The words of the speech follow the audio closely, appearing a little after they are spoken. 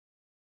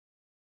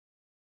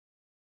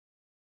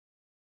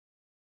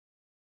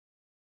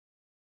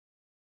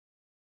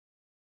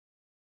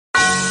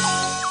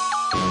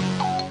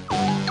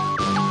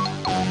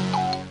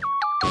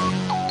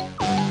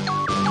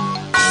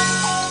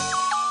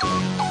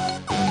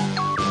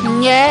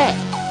Yeah.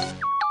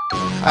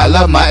 I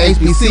love my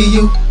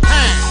HBCU.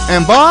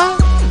 And boy,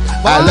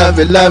 I love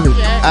it, love it.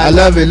 I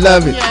love it,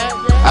 love it.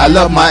 I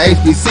love my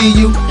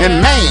HBCU.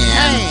 And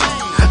man,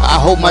 I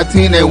hope my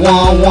team they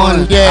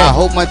won. Yeah. I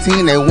hope my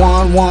team they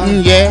won.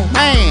 Yeah.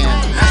 Man.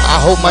 I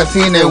hope my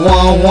team they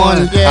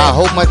won. Yeah. I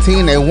hope my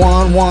team they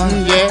won.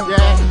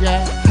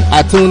 Yeah.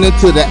 I tune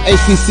into the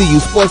HBCU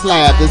Sports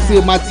Lab to see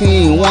if my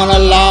team won or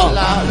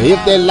lost.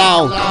 If they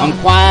lost, I'm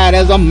quiet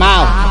as a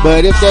mouse.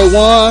 But if they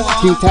won,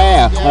 keep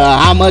tab.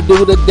 I'ma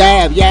do the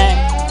dab,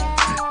 yeah.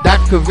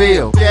 Dr.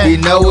 Cavil, he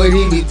know what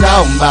he be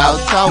talking about.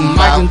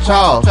 Mike and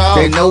Charles,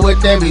 they know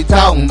what they be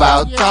talking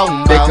about.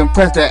 They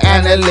compress the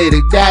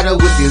analytic data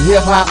with this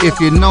hip hop. If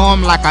you know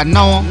them like I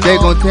know them, they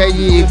gon' tell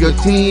you if your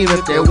team,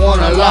 if they won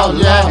or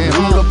lost, and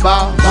who the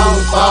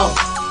ball.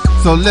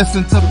 So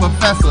listen to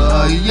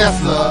Professor,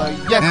 yes sir,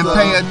 and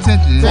pay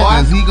attention,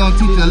 cause he gon'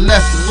 teach a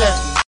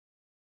lesson.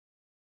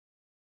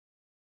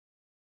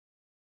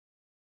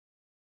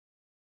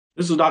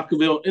 This is Dr.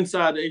 Cavil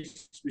inside the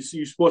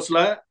HBCU Sports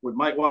Lab with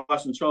Mike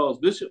Washington and Charles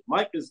Bishop.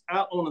 Mike is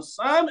out on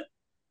assignment,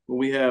 but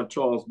we have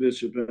Charles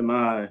Bishop and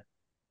I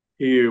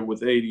here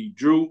with AD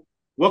Drew.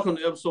 Welcome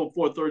to episode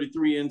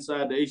 433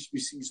 inside the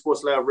HBCU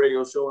Sports Lab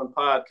radio show and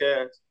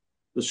podcast,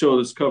 the show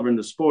that's covering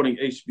the sporting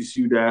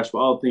HBCU dash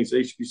for all things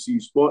HBCU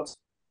sports.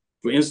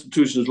 For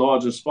institutions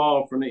large and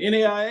small, from the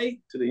NAIA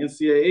to the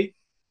NCAA,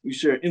 we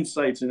share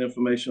insights and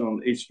information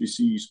on the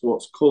HBCU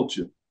sports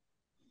culture.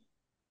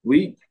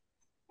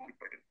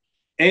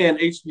 And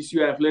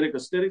HBCU athletic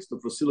aesthetics to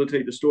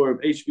facilitate the story of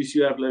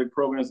HBCU athletic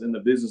programs and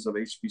the business of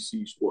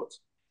HBCU sports.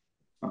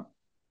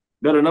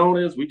 Better known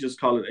as, we just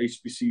call it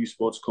HBCU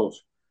sports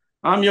culture.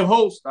 I'm your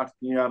host, Dr.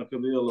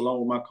 Cavil, along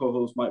with my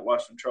co-host, Mike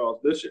Washington, Charles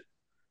Bishop,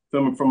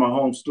 filming from our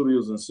home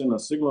studios and sending a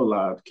signal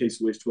live to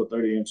KCH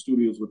 1230 AM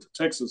studios with the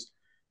Texas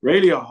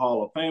Radio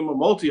Hall of Famer,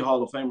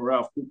 multi-Hall of Famer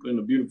Ralph Cooper in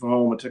the beautiful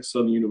home at Texas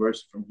Southern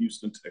University from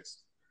Houston,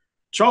 Texas.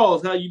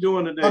 Charles, how you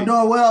doing today? I'm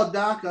doing well,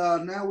 Doc.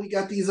 Now we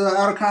got these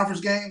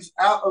out-of-conference games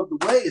out of the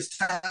way. It's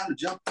time to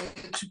jump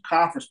into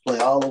conference play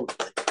all over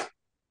the place.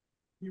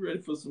 You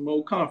ready for some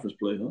more conference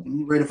play, huh?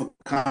 I'm ready for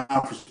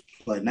conference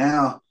play.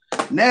 Now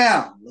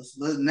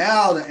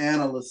the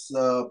analyst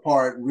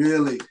part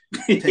really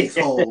takes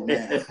hold,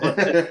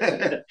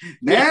 man.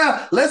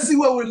 Now, let's see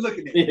what we're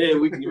looking at. Yeah,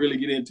 we can really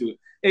get into it.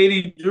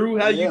 AD Drew,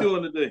 how you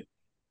doing today?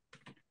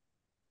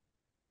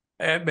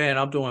 Hey, man,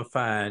 I'm doing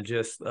fine.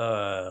 Just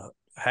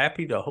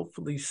happy to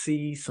hopefully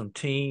see some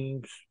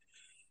teams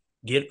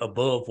get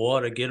above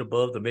water, get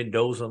above the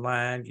Mendoza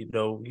line. You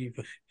know, we've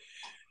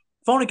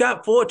only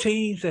got 4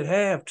 teams that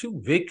have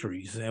 2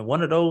 victories, and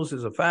one of those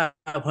is a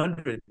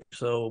 500.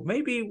 So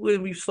maybe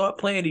when we start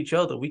playing each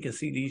other, we can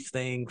see these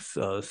things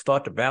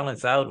start to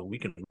balance out, and we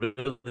can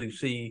really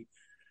see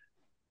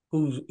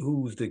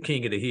who's the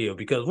king of the hill.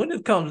 Because when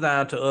it comes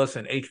down to us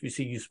in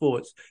HBCU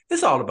sports,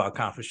 it's all about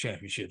conference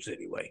championships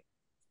anyway.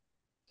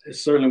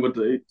 It's certainly what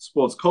the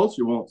sports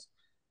culture wants.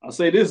 I'll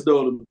say this,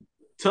 though, the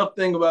tough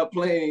thing about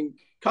playing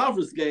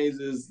conference games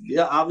is,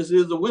 obviously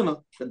there's a winner,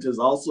 but there's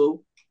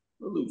also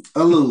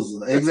a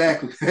loser,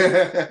 exactly.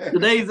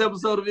 Today's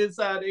episode of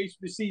Inside the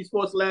HBCU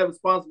Sports Lab is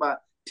sponsored by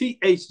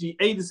THG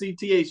Agency.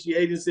 THG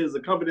Agency is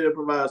a company that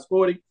provides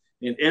sporting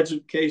and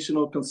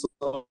educational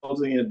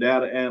consulting and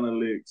data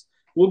analytics.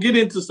 We'll get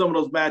into some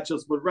of those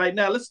matchups, but right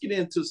now, let's get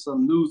into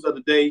some news of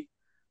the day.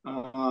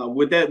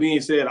 With that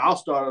being said, I'll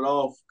start it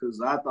off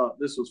because I thought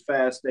this was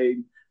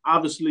fascinating.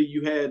 Obviously,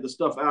 you had the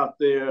stuff out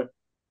there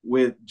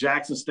with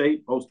Jackson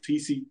State. Coach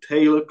T.C.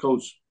 Taylor,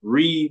 Coach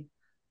Reed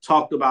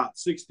talked about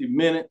 60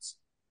 Minutes,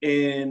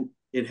 and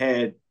it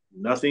had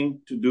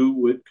nothing to do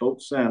with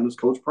Coach Sanders,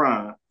 Coach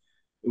Prime.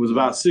 It was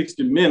about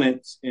 60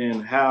 Minutes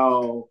and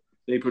how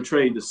they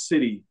portrayed the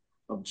city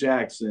of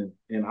Jackson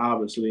and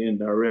obviously in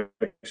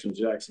direction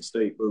Jackson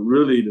State, but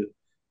really to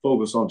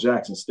focus on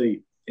Jackson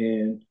State.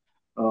 And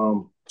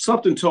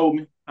something told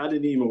me, I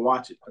didn't even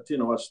watch it. I tend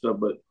to watch stuff,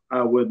 but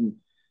I wasn't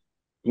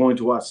going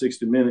to watch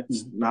 60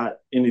 Minutes, not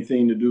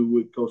anything to do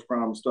with Coach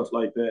Prime and stuff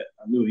like that.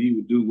 I knew he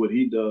would do what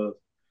he does.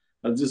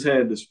 I just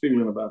had this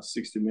feeling about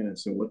 60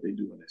 Minutes and what they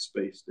do in that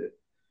space that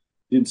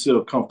didn't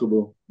feel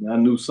comfortable. And I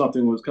knew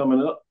something was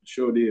coming up.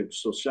 Sure did.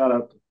 So shout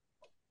out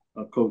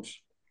to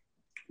Coach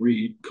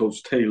Reed,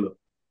 Coach Taylor,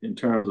 in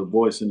terms of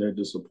voicing their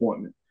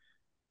disappointment.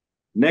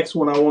 Next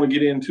one I want to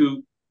get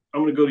into,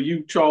 I'm going to go to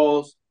you,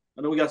 Charles.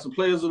 I know we got some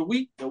players of the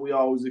week that we're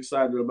always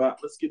excited about.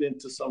 Let's get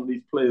into some of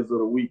these players of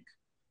the week.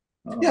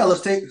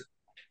 Let's take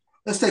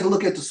a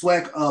look at the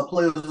SWAC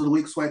Players of the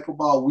Week, SWAC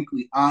Football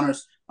Weekly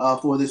Honors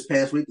for this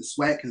past week. The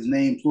SWAC has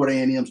named Florida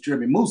A&M's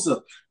Jeremy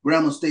Musa,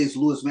 Grambling State's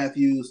Lewis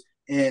Matthews,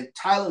 and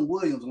Tylen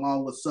Williams,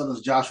 along with Southern's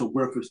Joshua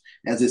Griffiths,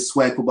 as its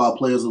SWAC Football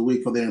Players of the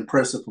Week for their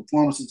impressive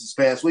performances this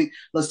past week.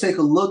 Let's take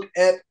a look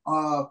at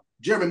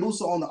Jeremy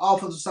Musa on the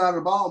offensive side of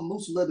the ball.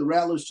 Musa led the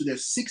Rattlers to their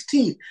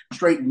 16th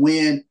straight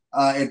win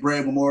at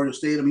Bragg Memorial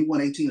Stadium. He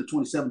won 18 of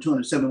 27,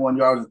 271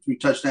 yards and 3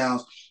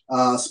 touchdowns.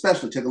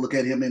 Especially take a look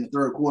at him in the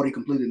third quarter. He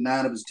completed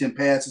 9 of his 10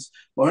 passes,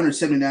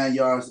 179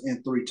 yards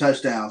and 3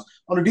 touchdowns.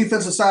 On the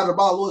defensive side of the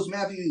ball, Lewis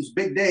Matthews,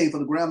 big day for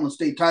the Grambling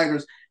State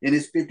Tigers in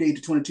his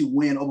 58-22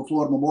 win over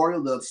Florida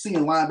Memorial. The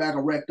senior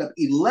linebacker racked up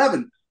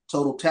 11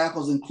 total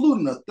tackles,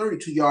 including a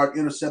 32-yard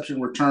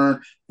interception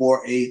return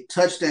for a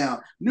touchdown.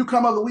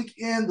 Newcomer of the week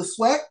in the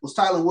SWAC was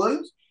Tyler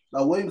Williams.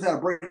 Williams had a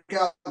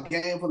breakout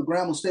game for the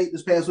Grambling State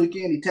this past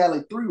weekend. He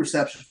tallied 3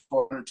 receptions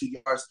for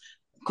 102 yards,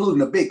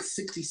 including a big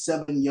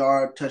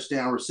 67-yard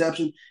touchdown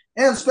reception.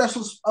 And the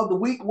specialist of the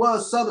week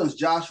was Southern's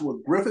Joshua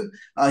Griffin.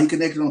 He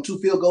connected on 2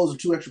 field goals and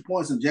 2 extra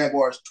points in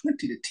Jaguars'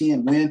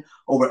 20-10 win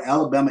over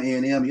Alabama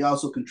A&M. He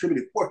also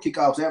contributed 4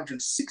 kickoffs, averaging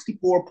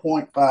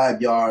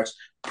 64.5 yards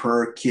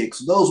per kick.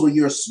 So those were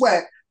your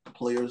SWAC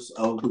players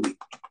of the week.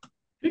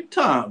 Big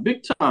time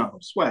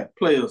SWAC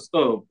players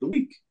of the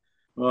week.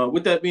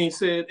 With that being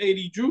said, AD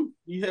Drew,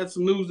 you had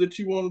some news that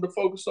you wanted to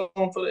focus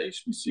on for the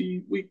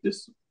HBC week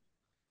this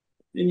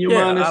in your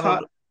mind is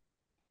hot.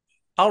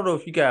 I don't know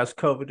if you guys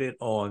covered it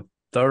on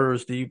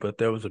Thursday, but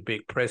there was a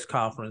big press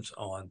conference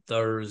on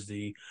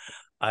Thursday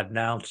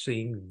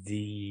announcing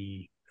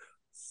the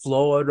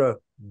Florida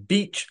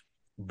Beach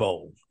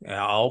Bowl. I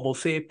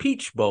almost said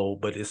Peach Bowl,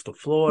 but it's the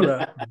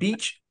Florida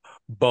Beach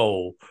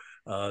Bowl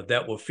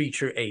that will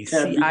feature a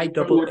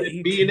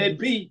CIAA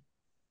team.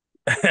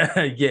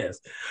 Yes,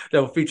 that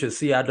will feature a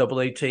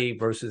CIAA team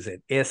versus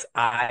an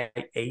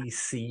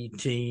SIAC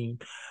team.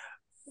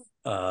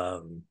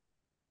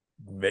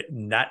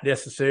 Not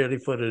necessarily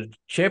for the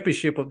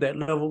championship of that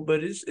level,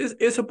 but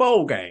it's a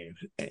bowl game,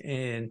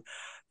 and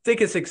I think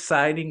it's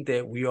exciting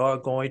that we are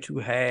going to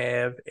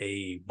have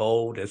a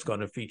bowl that's going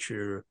to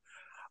feature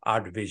our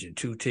Division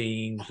II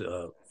teams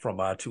from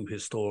our 2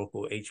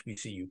 historical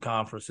HBCU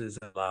conferences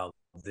and allow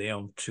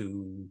them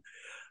to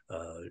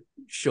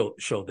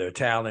show their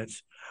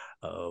talents.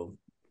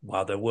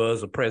 While there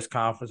was a press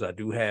conference, I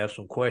do have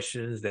some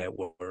questions that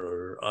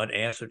were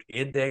unanswered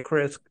in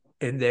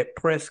that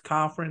press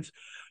conference.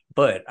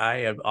 But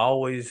I am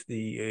always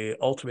the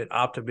ultimate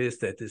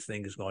optimist that this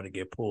thing is going to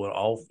get pulled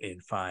off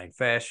in fine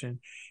fashion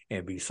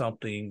and be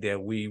something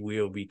that we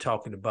will be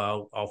talking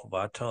about off of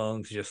our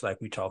tongues, just like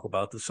we talk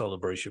about the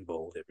Celebration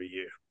Bowl every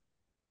year.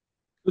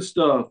 Good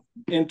stuff.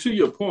 And to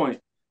your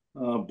point,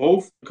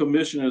 both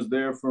commissioners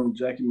there from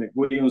Jackie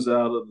McWilliams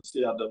out of the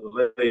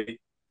CIAA,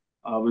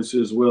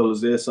 obviously, as well as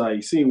the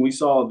SIAC. And we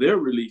saw their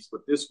release,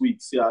 but this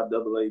week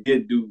CIAA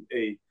did do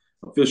a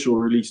official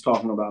release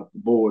talking about the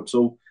board.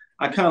 So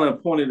I kind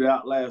of pointed it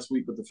out last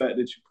week, but the fact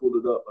that you pulled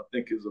it up, I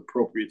think is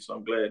appropriate. So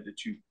I'm glad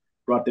that you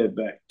brought that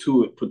back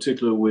to it,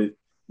 particularly with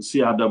the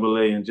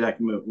CIAA and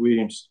Jackie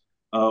McWilliams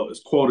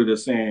is quoted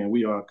as saying,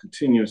 we are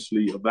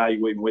continuously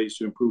evaluating ways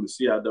to improve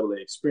the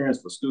CIAA experience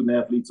for student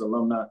athletes,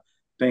 alumni,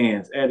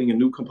 fans. Adding a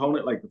new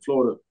component like the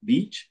Florida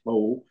Beach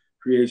Bowl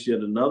creates yet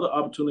another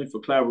opportunity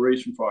for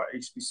collaboration for our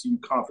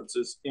HBCU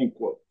conferences, end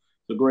quote.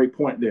 It's a great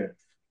point there.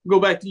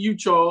 Go back to you,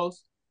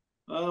 Charles.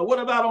 What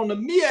about on the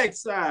MEAC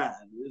side?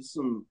 There's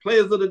some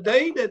players of the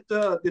day that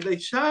did they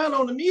shine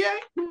on the MEAC?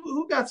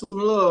 Who got some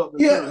love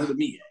in terms of the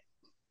MEAC?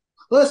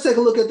 Let's take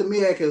a look at the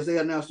MEAC as they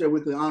announced their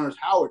weekly honors.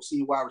 Howard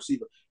senior wide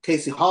receiver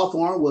Casey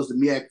Hawthorne was the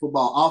MEAC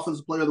football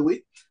offensive player of the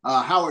week.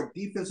 Howard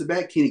defensive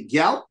back Kenny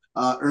Gallup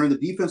earned the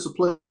defensive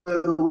player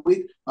of the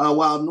week,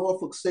 while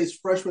Norfolk State's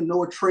freshman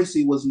Noah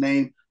Tracy was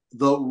named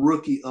the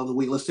rookie of the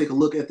week. Let's take a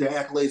look at their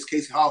accolades.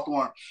 Casey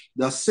Hawthorne,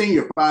 the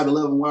senior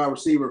 5'11" wide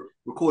receiver,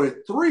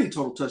 recorded 3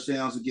 total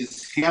touchdowns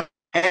against him,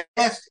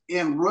 passed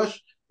and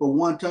rushed for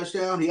 1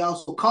 touchdown. He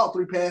also caught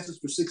 3 passes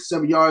for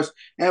 67 yards,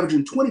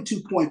 averaging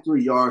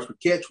 22.3 yards per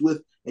catch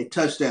with a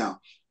touchdown.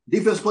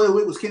 Defensive player of the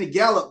week was Kenny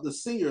Gallup, the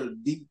senior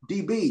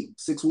DB,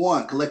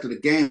 6'1", collected a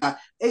game high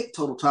 8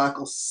 total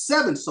tackles,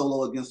 7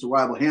 solo against the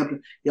rival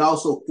Hampton. He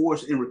also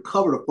forced and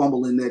recovered a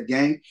fumble in that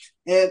game.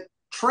 And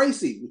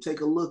Tracy, we take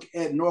a look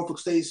at Norfolk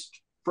State's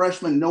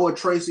freshman Noah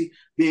Tracy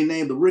being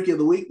named the rookie of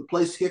the week, the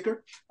place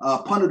kicker.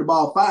 Punted the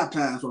ball 5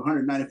 times for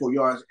 194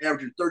 yards,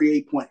 averaging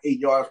 38.8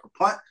 yards per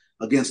punt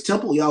against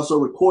Temple. He also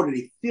recorded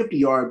a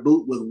 50-yard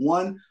boot with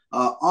one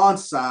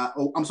inside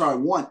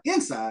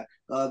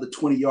the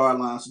 20-yard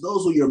line. So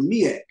those were your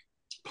MEAC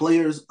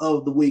players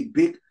of the week.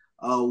 Big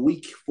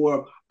week for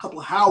a couple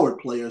of Howard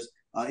players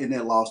in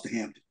that loss to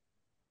Hampton.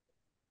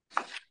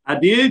 I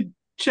did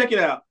check it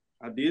out.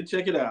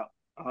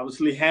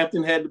 Obviously,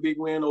 Hampton had the big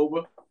win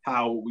over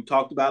Howard. We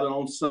talked about it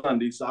on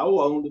Sunday. So I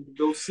wanted to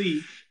go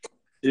see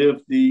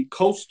if the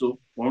Coastal,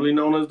 formerly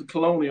known as the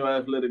Colonial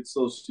Athletic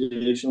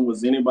Association,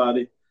 was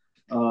anybody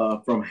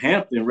from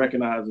Hampton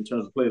recognized in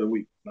terms of player of the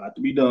week. Not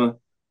to be done.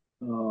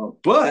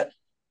 But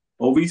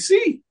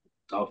OVC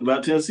talked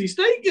about Tennessee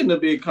State getting a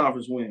big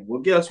conference win.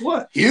 Well, guess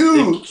what?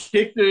 Huge.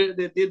 The kicker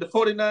that did the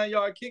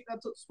 49-yard kick I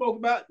spoke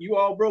about, you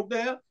all broke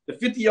down, the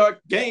 50-yard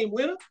game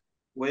winner.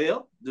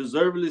 Well,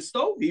 deservedly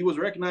so. He was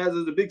recognized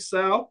as the Big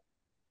South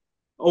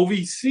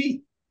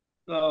OVC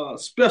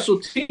special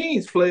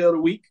teams player of the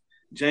week.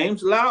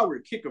 James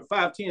Lowry, kicker,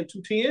 5'10",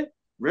 210.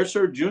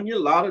 Redshirt junior,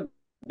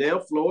 Lauderdale,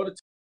 Florida.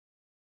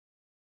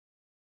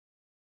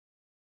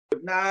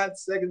 With 9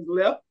 seconds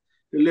left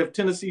to lift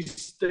Tennessee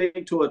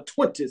State to a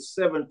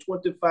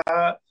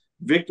 27-25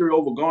 victory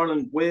over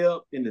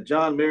Garland-Webb in the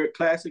John Merritt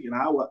Classic. And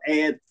I will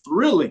add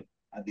thrilling.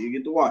 I did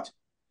get to watch it.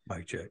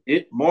 Mic check.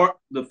 It marked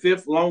the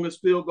 5th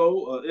longest field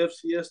goal of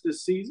FCS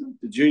this season.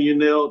 The junior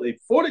nailed a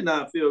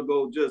 49 field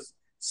goal just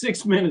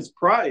 6 minutes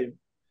prior.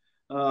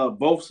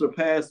 Both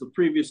surpassed the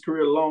previous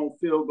career-long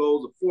field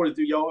goals of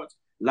 43 yards.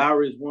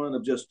 Lowry is one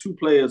of just 2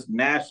 players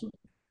nationally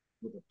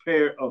with a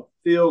pair of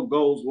field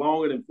goals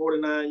longer than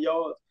 49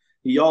 yards.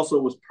 He also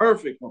was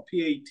perfect on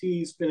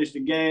PATs, finished the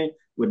game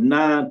with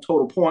 9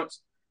 total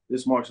points.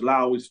 This marks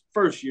Lowry's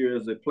first year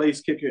as a place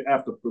kicker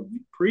after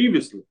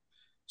previously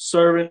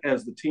serving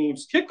as the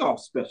team's kickoff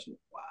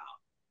specialist. Wow.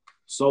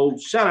 So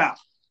shout out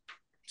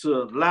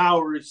to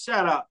Lowry.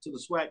 Shout out to the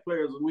SWAC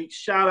Players of the Week.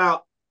 Shout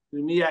out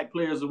to the MEAC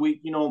Players of the Week.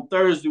 You know, on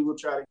Thursday, we'll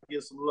try to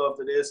give some love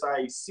to the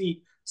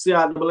SIAC,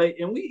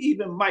 CIAA, and we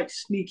even might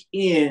sneak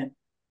in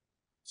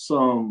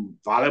some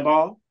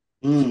volleyball,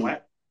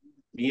 SWAC,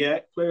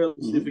 MEAC Players,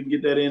 see if we can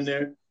get that in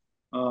there.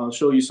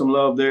 Show you some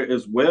love there,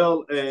 as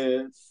well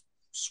as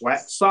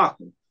SWAC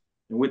soccer.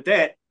 And with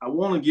that, I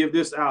want to give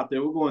this out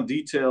there. We're going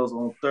details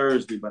on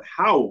Thursday, but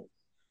Howell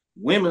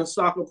women's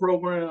soccer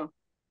program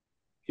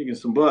kicking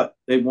some butt.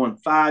 They've won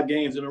 5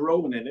 games in a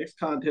row, and their next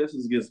contest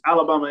is against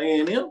Alabama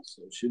A&M.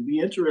 So it should be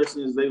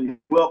interesting as they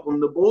welcome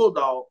the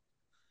Bulldog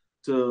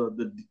to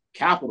the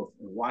capital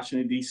in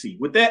Washington, D.C.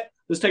 With that,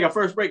 let's take our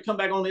first break. Come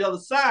back on the other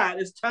side.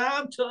 It's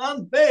time to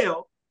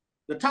unveil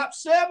the top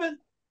 7.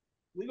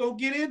 We're going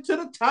to get into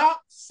the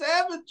top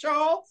 7,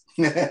 Charles.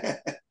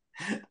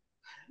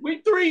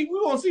 Week 3, we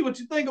want to see what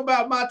you think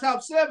about my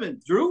top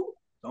 7. Drew,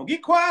 don't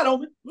get quiet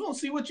on me. We want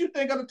to see what you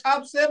think of the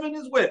top 7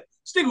 as well.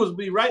 Stick with us. We'll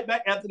be right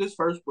back after this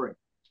first break.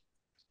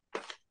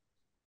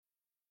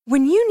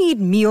 When you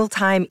need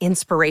mealtime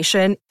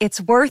inspiration,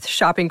 it's worth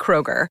shopping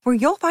Kroger, where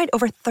you'll find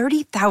over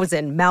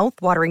 30,000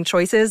 mouth-watering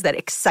choices that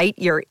excite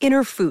your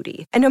inner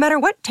foodie. And no matter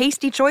what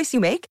tasty choice you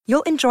make,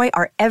 you'll enjoy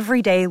our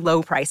everyday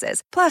low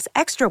prices, plus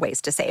extra ways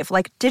to save,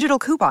 like digital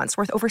coupons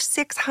worth over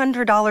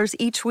 $600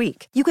 each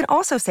week. You can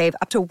also save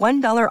up to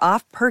 $1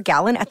 off per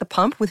gallon at the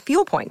pump with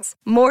fuel points.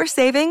 More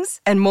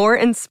savings and more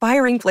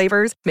inspiring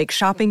flavors make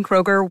shopping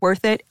Kroger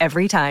worth it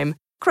every time.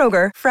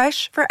 Kroger,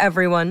 fresh for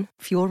everyone.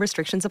 Fuel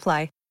restrictions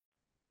apply.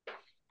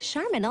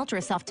 Charmin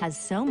Ultra Soft has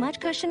so much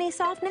cushiony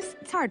softness,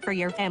 it's hard for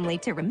your family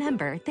to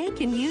remember they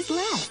can use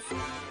less.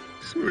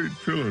 Sweet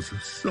pillows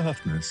of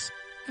softness.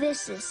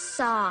 This is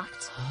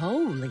soft.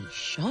 Holy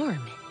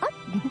Charmin.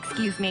 Oh,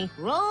 excuse me.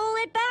 Roll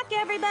it back,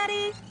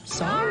 everybody.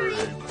 Sorry.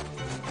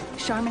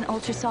 Charmin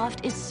Ultra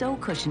Soft is so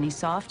cushiony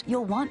soft,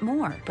 you'll want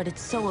more. But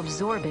it's so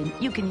absorbent,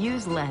 you can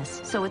use less,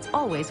 so it's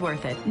always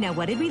worth it. Now,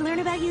 what did we learn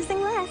about using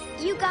less?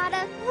 You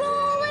gotta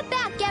roll it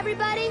back,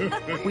 everybody.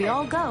 We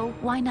all go.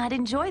 Why not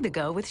enjoy the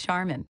go with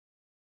Charmin?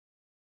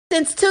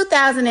 Since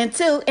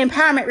 2002,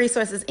 Empowerment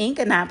Resources, Inc.,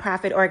 a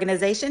nonprofit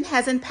organization,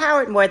 has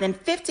empowered more than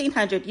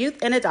 1,500 youth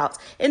and adults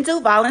in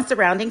Duval and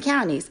surrounding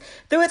counties.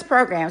 Through its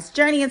programs,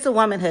 Journey into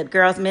Womanhood,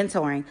 Girls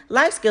Mentoring,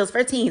 Life Skills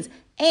for Teens,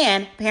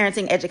 and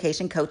parenting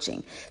education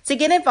coaching. To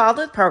get involved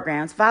with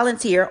programs,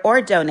 volunteer,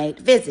 or donate,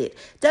 visit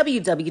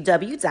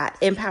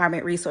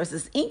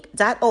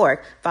www.empowermentresourcesinc.org.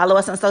 Follow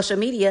us on social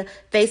media,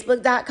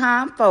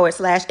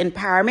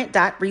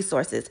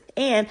 facebook.com/empowerment.resources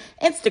and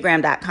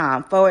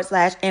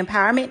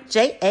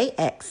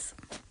instagram.com/empowermentjax.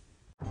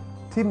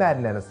 T.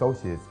 Madden and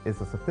Associates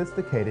is a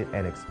sophisticated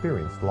and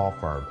experienced law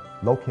firm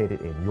located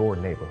in your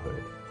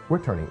neighborhood.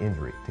 We're turning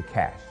injury to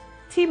cash.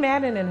 T.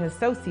 Madden and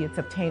Associates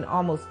obtained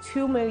almost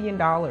 $2 million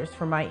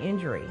for my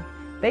injury.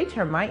 They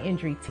turned my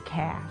injury to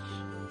cash.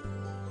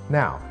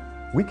 Now,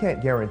 we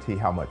can't guarantee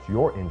how much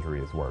your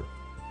injury is worth,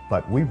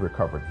 but we've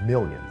recovered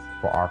millions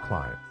for our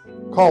clients.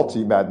 Call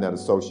T. Madden and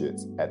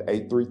Associates at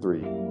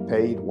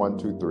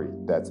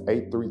 833-PAID-123. That's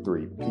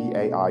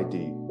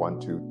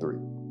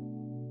 833-PAID-123.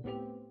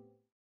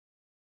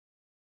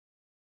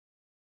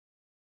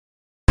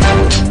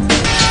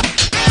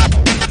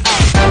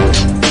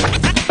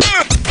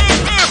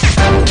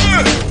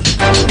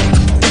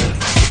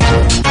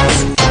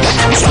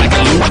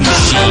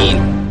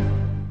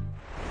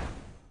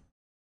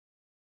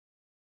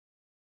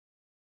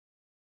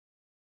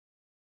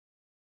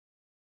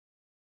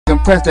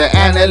 Compress the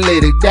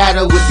analytic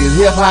data with this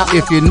hip hop.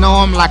 If you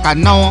know them like I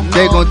know them,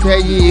 they gon' tell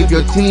you if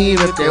your team,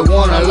 if they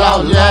wanna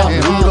lose,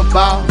 and who the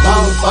ball.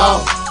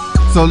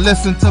 So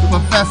listen to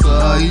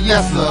Professor,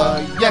 yes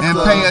sir, and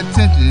pay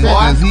attention,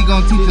 cause he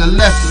gon' teach a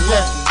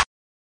lesson.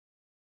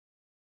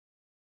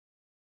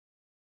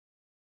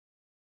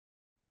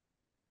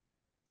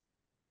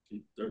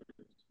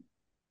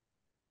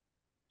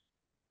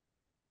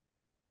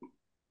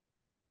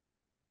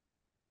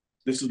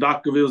 This is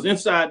Dr. Cavill's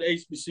Inside the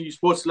HBCU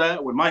Sports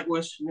Lab with Mike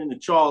Washington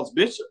and Charles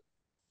Bishop.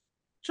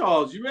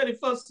 Charles, you ready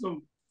for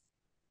some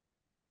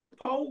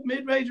poll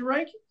mid-major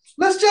rankings?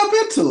 Let's jump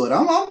into it.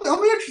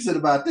 I'm interested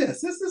about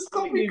this. This is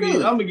gonna be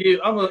good. I'm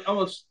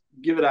gonna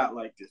give it out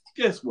like this.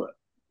 Guess what?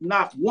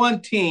 not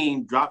one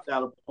team dropped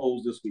out of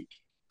polls this week.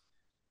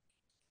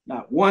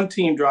 Not one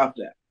team dropped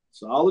out.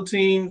 So all the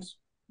teams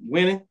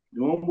winning,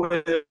 doing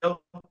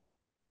well.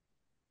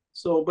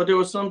 So, but there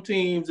were some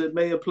teams that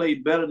may have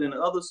played better than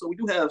others. So we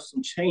do have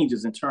some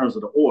changes in terms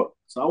of the order.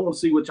 So I want to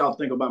see what y'all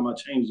think about my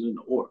changes in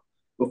the order.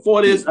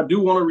 Before this, I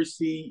do want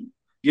to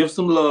give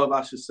some love,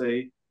 I should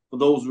say, for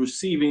those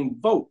receiving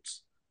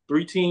votes.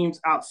 3 teams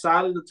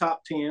outside of the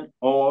top 10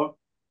 are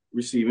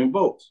receiving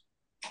votes.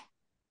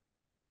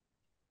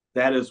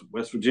 That is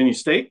West Virginia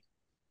State,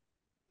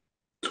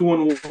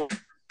 2-1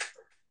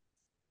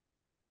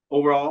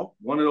 overall,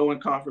 1-0 in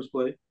conference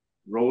play,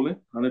 rolling,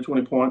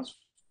 120 points.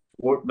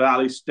 Fort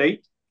Valley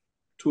State,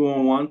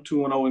 2-1,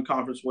 2-0 in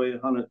conference play,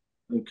 100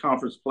 in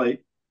conference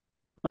play,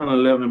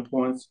 111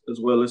 points, as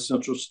well as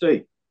Central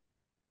State,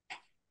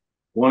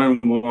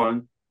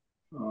 1-1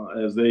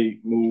 as they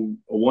move,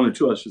 or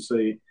 1-2, I should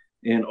say,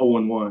 and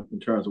 0-1 in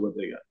terms of what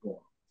they got going.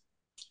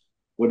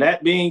 With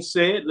that being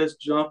said, let's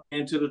jump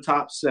into the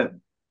top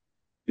 7.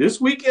 This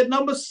week at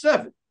number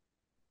 7,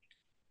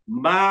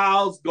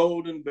 Miles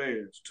Golden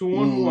Bears,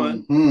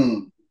 2-1. Mm-hmm.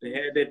 They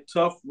had that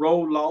tough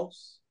road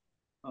loss.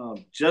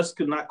 Just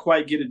could not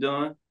quite get it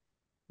done.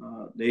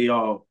 They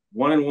are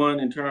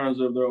 1-1 in terms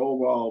of their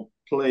overall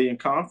play in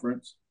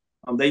conference.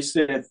 They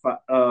sit at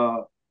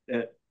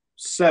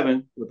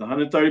 7 with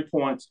 130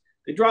 points.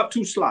 They dropped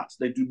 2 slots.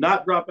 They do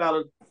not drop out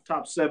of the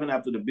top 7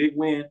 after the big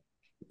win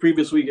the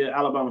previous week at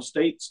Alabama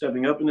State,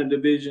 stepping up in the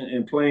division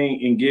and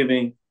playing and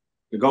giving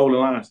the Golden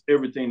Lions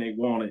everything they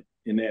wanted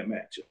in that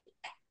matchup.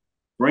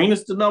 Bring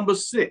us to number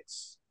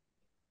 6.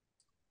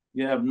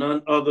 You have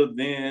none other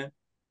than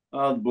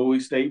the Bowie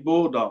State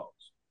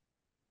Bulldogs.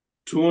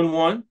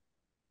 2-1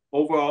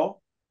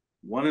 overall,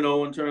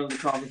 1-0 in terms of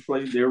conference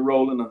play. They're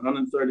rolling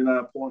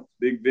 139 points,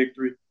 big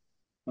victory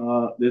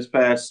this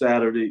past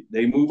Saturday.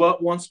 They move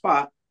up 1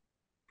 spot,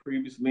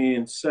 previously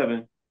in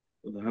 7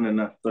 with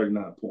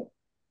 139 points.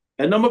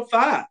 At number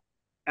 5,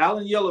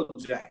 Allen Yellow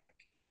Jackets.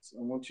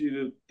 I want you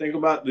to think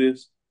about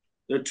this.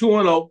 They're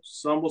 2-0.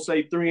 Some will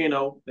say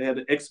 3-0. They had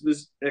an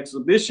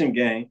exhibition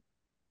game.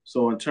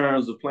 So in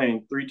terms of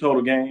playing 3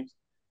 total games,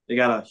 they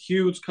got a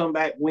huge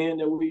comeback win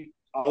that we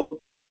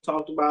all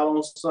talked about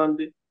on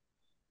Sunday.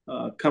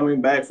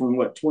 Coming back from,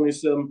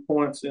 27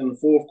 points in the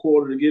fourth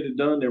quarter to get it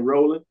done. They're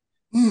rolling,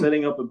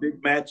 setting up a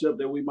big matchup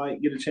that we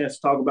might get a chance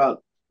to talk about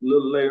a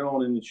little later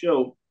on in the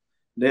show.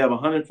 They have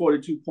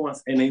 142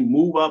 points, and they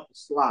move up the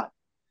slot,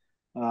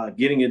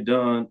 getting it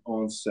done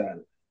on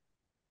Saturday.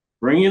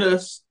 Bringing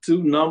us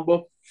to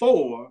number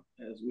 4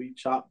 as we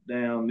chop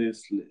down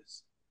this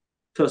list.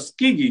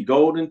 Tuskegee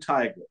Golden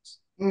Tigers,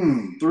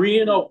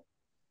 3-0.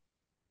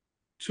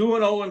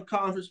 2-0 in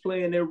conference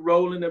play, and they're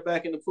rolling. They're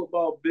back in the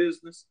football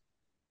business.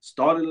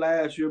 Started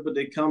last year, but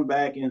they come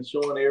back and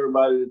showing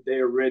everybody that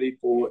they're ready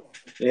for it.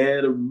 They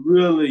had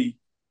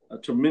a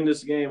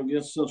tremendous game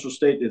against Central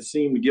State that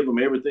seemed to give them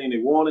everything they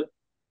wanted.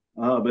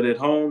 But at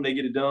home, they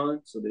get it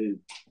done. So the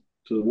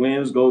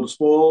wins go to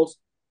spoils.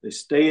 They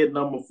stay at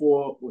number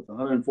 4 with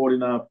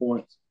 149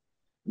 points.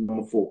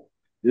 Number 4.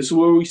 This is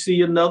where we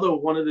see another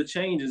one of the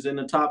changes in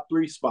the top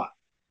 3 spot.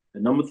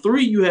 At number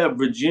 3, you have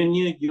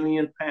Virginia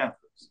Union Panthers.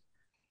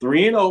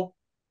 3-0,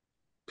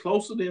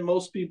 closer than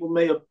most people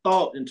may have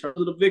thought in terms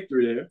of the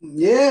victory there.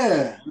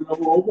 Yeah.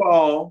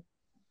 Overall,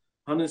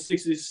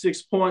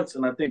 166 points,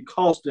 and I think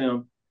cost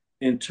them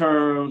in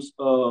terms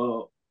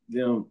of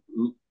them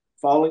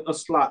falling a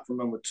slot from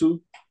number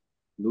 2,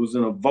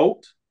 losing a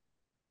vote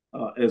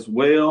as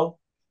well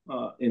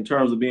in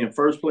terms of being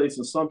first place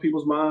in some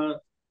people's minds.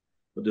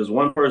 But there's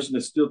one person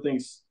that still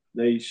thinks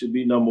they should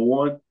be number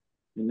 1,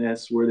 and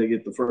that's where they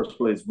get the first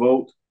place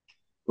vote.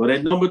 But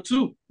at number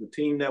 2, the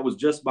team that was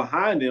just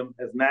behind them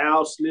has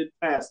now slid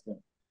past them.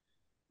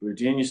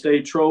 Virginia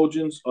State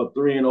Trojans are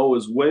 3-0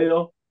 as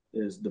well,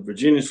 as the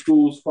Virginia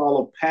schools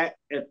follow pat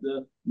at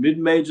the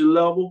mid-major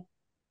level.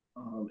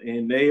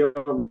 And they are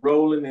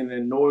rolling in the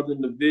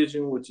Northern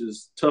Division, which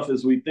is tough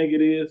as we think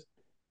it is.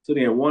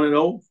 Sitting at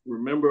 1-0.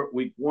 Remember,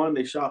 week 1,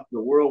 they shocked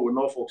the world with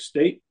Norfolk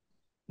State.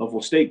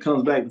 Norfolk State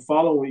comes back the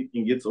following week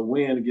and gets a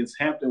win against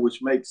Hampton,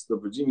 which makes the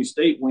Virginia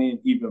State win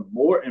even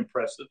more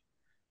impressive.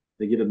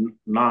 They get a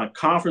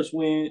non-conference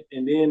win,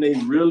 and then they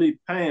really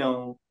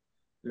pound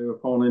their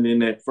opponent in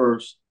that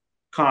first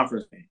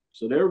conference game.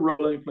 So they're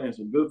rolling, playing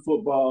some good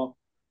football.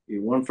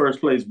 Get 1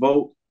 first-place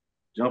vote,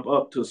 jump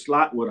up to a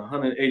slot with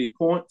 180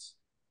 points.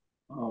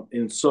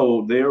 And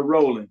so they're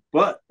rolling.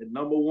 But at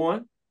number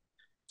 1,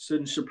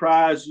 shouldn't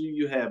surprise you,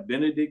 you have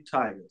Benedict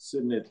Tigers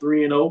sitting at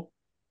 3-0,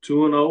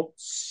 2-0,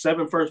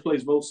 7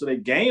 first-place votes. So they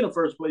gain a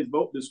first-place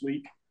vote this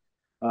week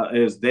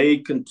as they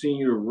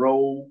continue to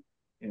roll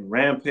and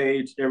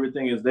rampage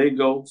everything as they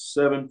go.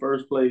 7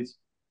 first-place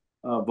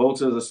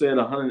votes, as I said,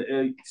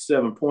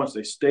 187 points.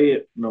 They stay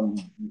at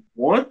number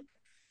 1,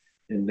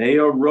 and they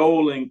are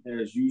rolling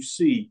as you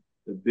see.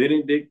 The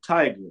Benedict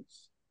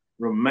Tigers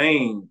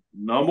remain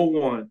number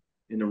 1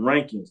 in the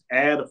rankings.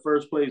 Add a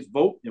first-place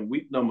vote in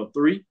week number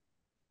 3.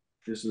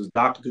 This is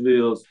Dr.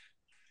 Cavil's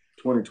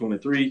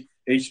 2023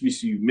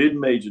 HBCU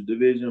Mid-Major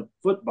Division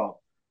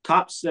Football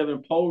top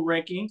 7 poll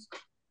rankings,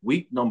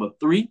 week number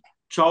 3.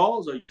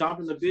 Charles, are you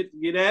chomping the bit to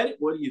get at it?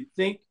 What do you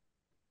think?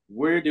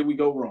 Where did we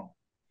go wrong?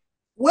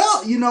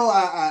 Well,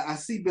 I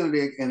see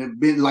Benedict, and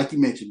like you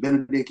mentioned,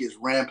 Benedict is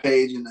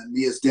rampaging, and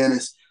Nias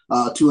Dennis,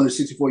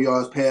 264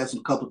 yards passing,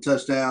 a couple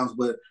touchdowns,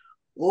 but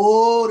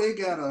they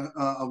got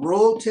a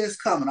road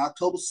test coming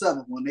October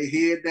 7th when they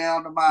head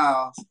down to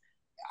Miles.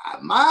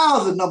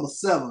 Miles is number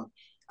 7.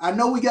 I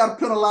know we got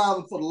to penalize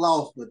them for the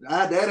loss, but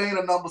that ain't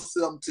a number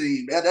 7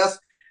 team.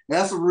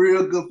 That's a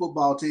real good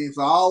football team.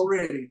 So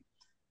already,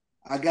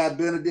 I got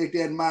Benedict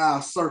at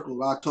Miles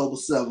circled October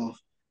 7th.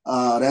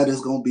 That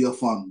is going to be a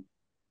fun one.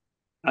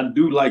 I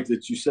do like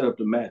that you set up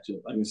the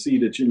matchup. I can see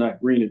that you're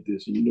not green at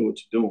this and you know what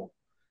you're doing.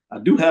 I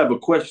do have a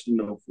question,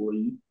 though, for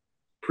you.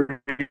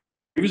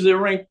 Previously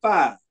ranked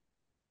 5.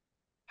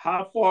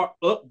 How far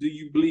up do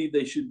you believe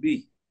they should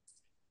be,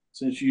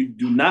 since you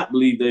do not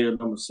believe they are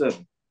number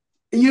 7?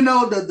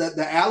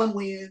 The Allen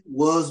win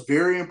was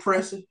very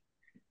impressive.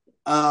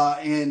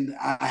 And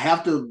I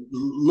have to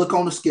look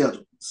on the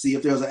schedule, see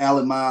if there's an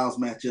Allen Miles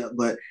matchup.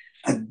 But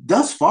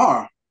thus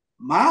far,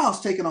 Miles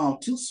taking on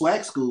 2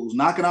 SWAC schools,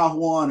 knocking off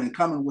one and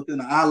coming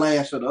within an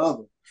eyelash of the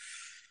other.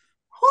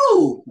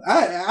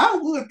 I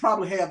would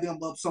probably have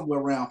them up somewhere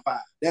around 5.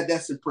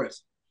 That's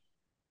impressive.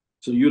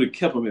 So you'd have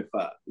kept them at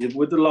 5. If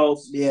with the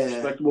loss,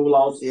 respectable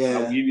loss,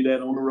 I'll give you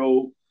that on the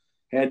road.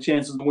 Had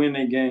chances to win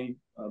that game.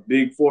 A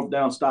big 4th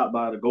down stop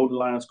by the Golden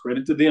Lions.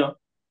 Credit to them.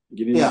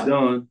 Getting it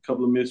done. A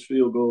couple of missed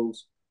field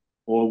goals.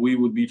 Or we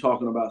would be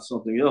talking about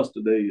something else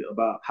today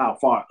about how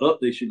far up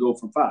they should go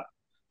from 5.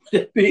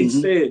 That being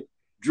said,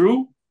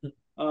 Drew,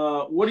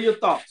 what are your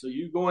thoughts? Are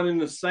you going in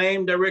the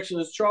same direction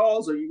as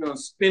Charles? Or are you going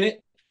to spin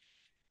it?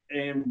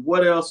 And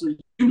what else are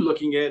you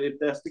looking at if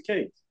that's the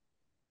case?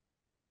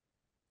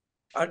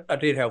 I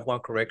did have one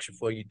correction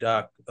for you,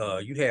 Doc.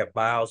 You have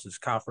Miles'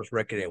 conference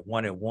record at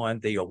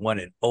 1-1. They are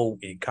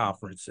 1-0 in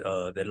conference.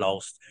 They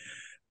lost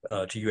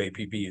to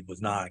UAPB. It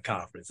was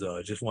non-conference.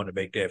 Just want to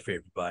make that for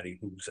everybody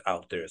who's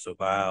out there. So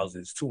Miles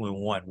is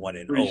 2-1,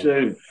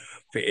 1-0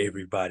 for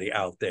everybody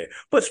out there.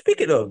 But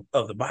speaking of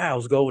the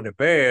Miles Golden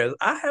Bears,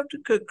 I have to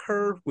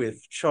concur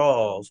with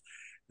Charles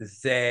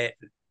that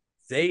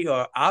they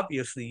are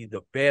obviously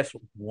the best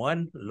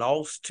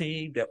one-loss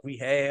team that we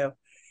have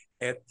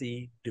at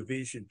the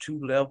Division II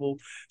level.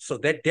 So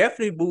that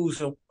definitely moves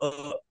them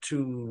up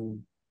to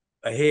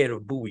ahead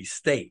of Bowie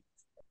State.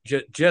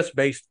 Just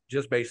based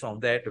on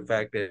that, the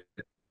fact that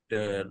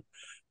the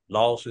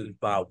losses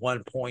by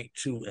 1 point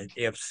to an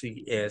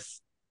FCS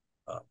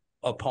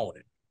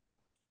opponent.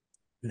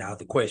 Now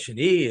the question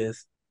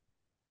is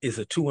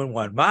a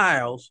 2-1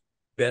 Miles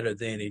better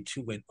than a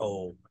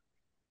 2-0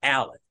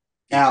 Allen?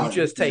 If you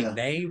just take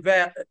name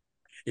value,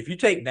 if you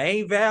take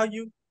name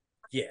value,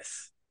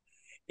 yes.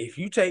 If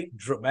you take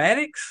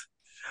dramatics,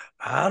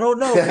 I don't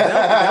know.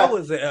 That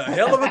was a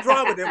hell of a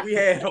drama that we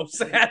had on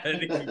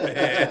Saturday,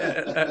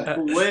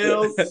 man.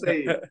 Well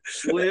said.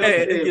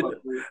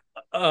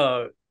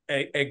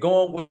 And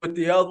going with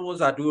the other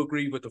ones, I do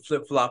agree with the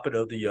flip-flopping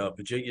of the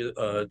Virginia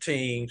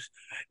teams.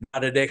 Now,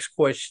 the next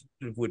question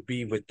would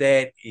be with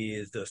that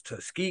is, does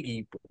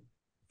Tuskegee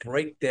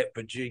break that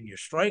Virginia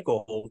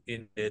stranglehold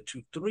in their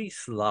 2-3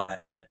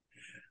 slot?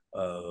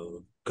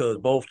 Because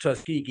both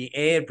Tuskegee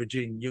and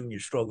Virginia Union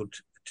struggled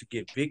to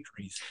get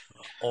victories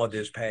on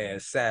this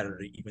past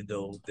Saturday, even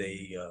though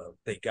they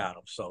got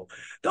them. So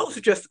those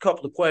are just a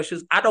couple of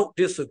questions. I don't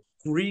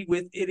disagree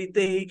with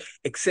anything,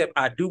 except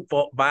I do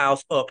bump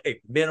Miles up a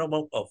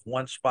minimum of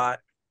 1 spot,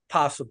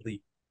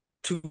 possibly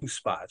 2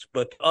 spots.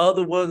 But the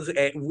other ones,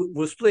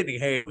 we're splitting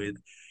hairs with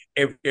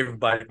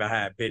everybody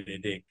behind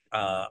Benedict,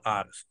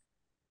 honestly.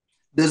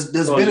 Does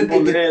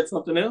Benedict add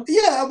something else?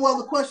 Yeah, well,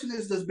 the question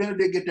is, does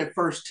Benedict get their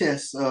first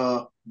test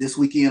this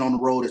weekend on the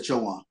road at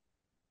Chowan?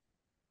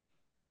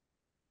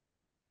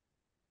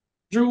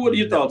 Drew, what are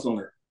your thoughts on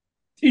that?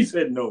 He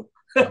said no.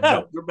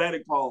 No.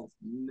 Dramatic pause.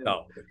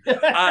 No.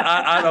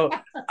 I don't.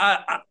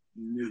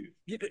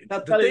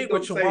 The thing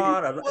with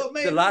Chowan,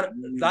 a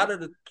lot of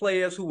the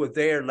players who were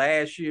there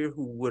last year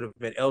who would have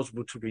been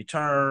eligible to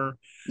return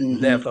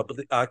left.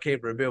 I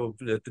can't remember what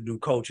the new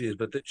coach is,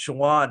 but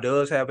Chowan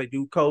does have a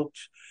new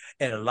coach,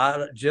 and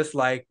just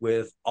like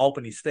with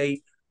Albany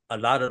State, a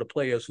lot of the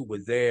players who were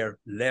there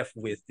left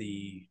with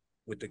the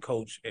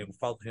coach and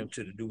followed him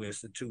to the new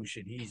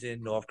institution. He's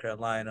in North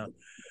Carolina.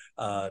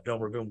 Don't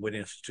remember what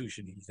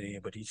institution he's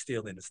in, but he's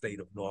still in the state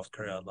of North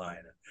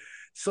Carolina.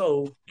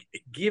 So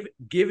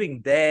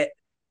giving that,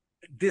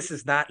 this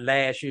is not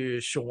last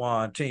year's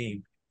Chowan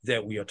team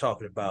that we are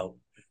talking about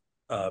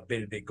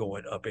Benedict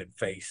going up and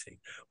facing.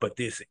 But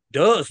this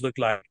does look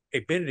like a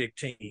Benedict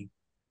team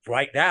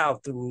right now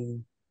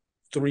through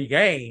 3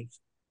 games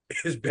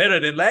is better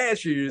than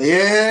last year's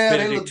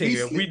Benedict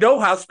team. We know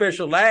how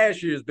special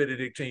last year's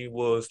Benedict team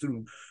was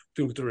through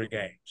 3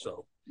 games.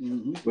 So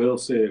well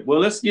said. Well,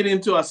 let's get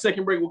into our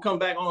second break. We'll come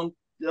back on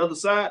the other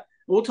side.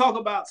 We'll talk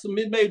about some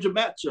mid-major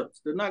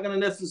matchups. They're not going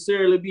to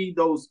necessarily be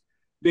those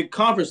big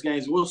conference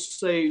games. We'll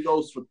save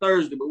those for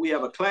Thursday, but we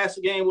have a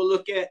classic game we'll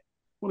look at.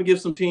 want to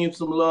give some teams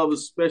some love,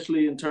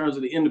 especially in terms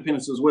of the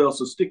independents as well.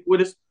 So stick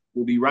with us.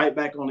 We'll be right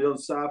back on the other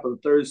side for the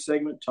third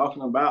segment,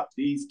 talking about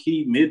these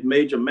key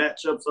mid-major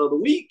matchups of the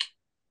week.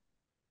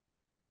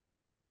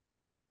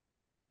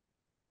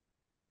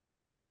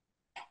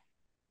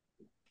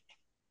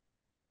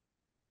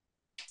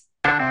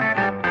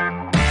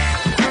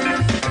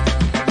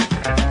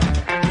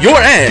 Your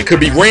ad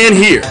could be ran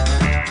here.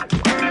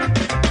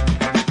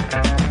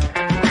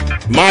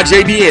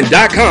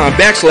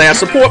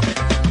 MyJBN.com/support.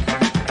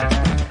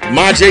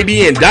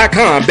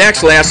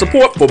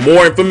 MyJBN.com/support for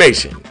more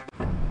information.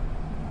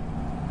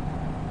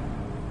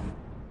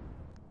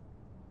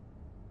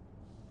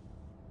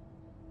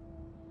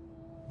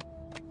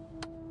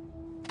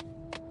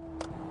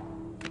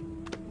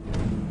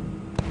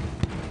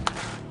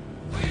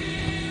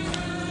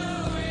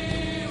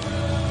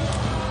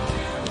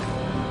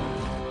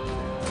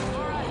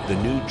 The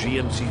new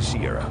GMC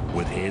Sierra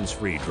with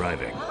hands-free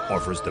driving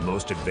offers the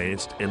most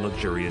advanced and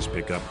luxurious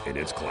pickup in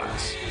its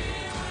class.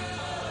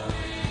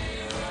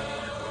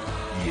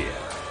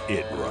 Yeah,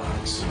 it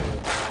rocks.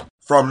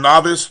 From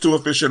novice to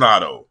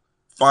aficionado,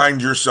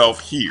 find yourself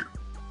here.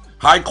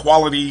 High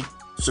quality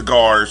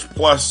cigars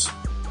plus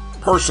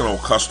personal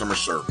customer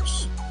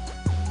service.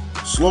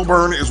 Slow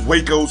Burn is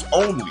Waco's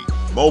only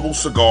mobile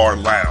cigar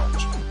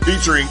lounge,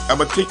 featuring a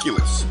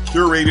meticulous,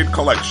 curated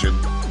collection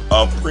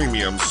of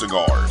premium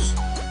cigars.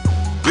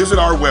 Visit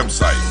our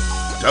website,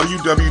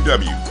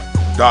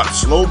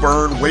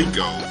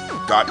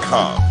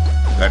 www.slowburnwaco.com.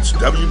 That's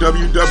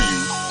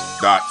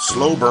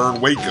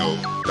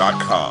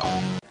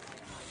www.slowburnwaco.com.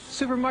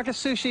 Supermarket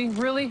sushi,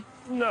 really?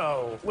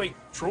 No. Wait,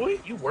 Troy,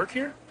 you work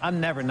here? I'm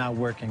never not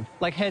working.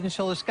 Like Head &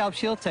 Shoulders Scalp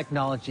Shield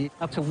technology,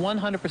 up to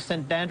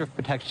 100% dandruff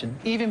protection,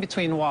 even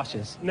between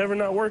washes. Never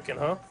not working,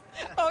 huh?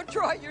 Oh,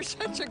 Troy, you're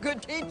such a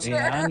good teacher.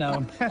 Yeah, I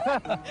know.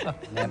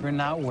 Never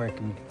not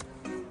working.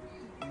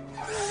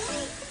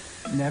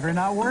 Never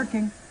not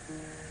working.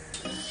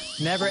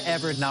 Never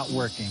ever not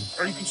working.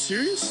 Are you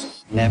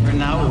serious? Never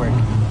not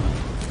working.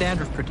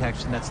 Dandruff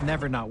protection that's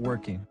never not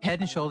working.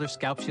 Head & Shoulders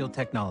Scalp Shield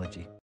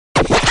technology.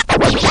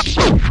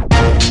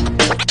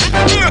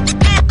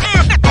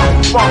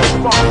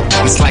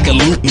 It's like a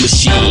loop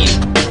machine.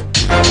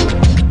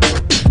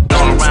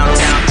 All around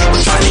town,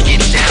 people trying to get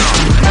down.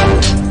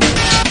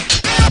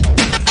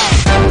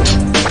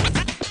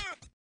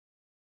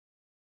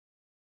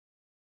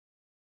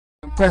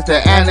 Press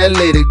the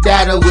analytic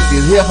data with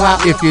your hip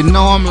hop. If you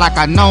know them like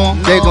I know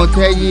them, they gon'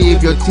 tell you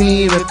if your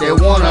team, if they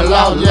wanna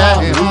lose,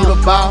 and who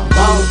the ball.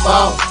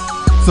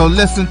 So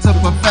listen to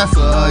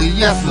Professor,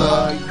 yes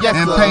sir,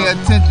 and pay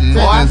attention,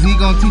 cause he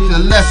gon' teach a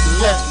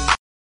lesson.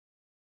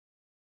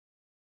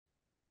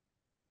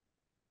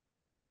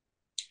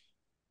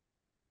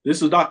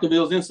 This is Dr.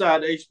 Bill's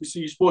Inside the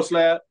HBCU Sports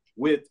Lab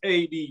with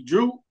A.D.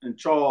 Drew and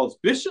Charles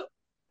Bishop.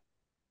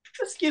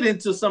 Let's get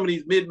into some of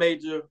these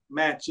mid-major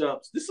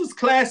matchups. This is a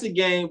classic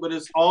game, but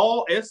it's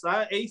all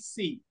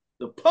SIAC.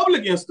 The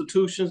public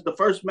institutions, the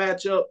first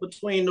matchup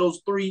between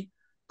those three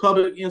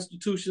public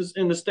institutions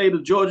in the state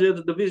of Georgia at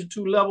the Division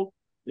II level.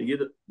 They get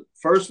the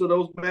first of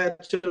those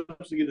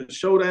matchups. They get a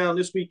showdown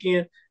this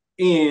weekend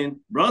in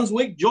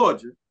Brunswick,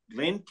 Georgia,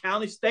 Glenn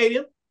County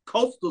Stadium,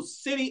 Coastal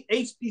City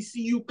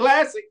HBCU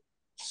Classic,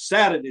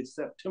 Saturday,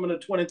 September the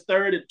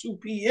 23rd at 2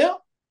 p.m.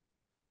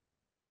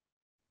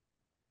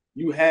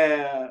 You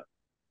have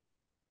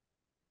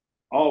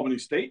Albany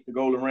State, the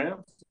Golden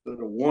Rams, that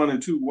are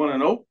 1-2,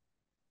 1-0,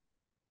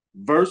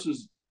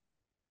 versus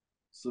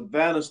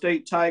Savannah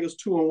State Tigers,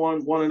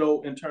 2-1,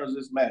 1-0 in terms of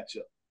this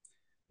matchup.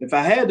 If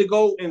I had to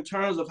go in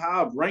terms of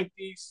how I've ranked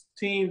these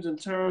teams in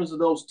terms of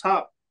those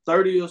top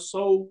 30 or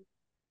so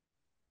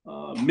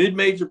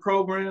mid-major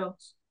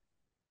programs,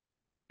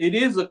 it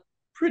is a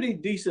pretty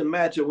decent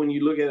matchup when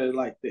you look at it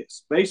like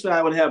this. Basically,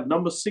 I would have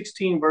number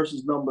 16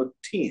 versus number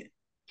 10.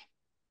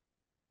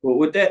 But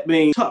with that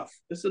being tough,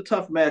 it's a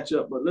tough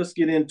matchup, but let's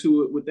get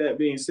into it. With that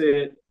being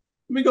said,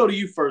 let me go to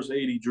you first,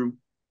 A.D. Drew.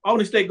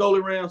 Albany State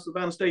Golden Rams,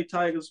 Savannah State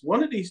Tigers.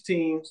 One of these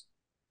teams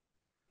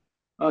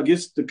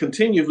gets to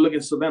continue looking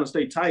at Savannah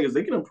State Tigers.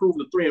 They can improve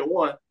to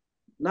 3-1.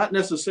 Not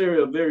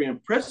necessarily a very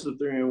impressive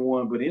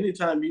 3-1, but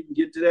anytime you can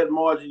get to that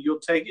margin, you'll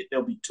take it.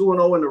 They'll be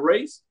 2-0 in the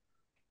race.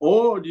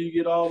 Or do you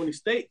get Albany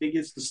State that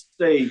gets to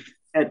stay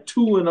at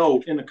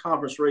 2-0 in the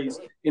conference race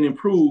and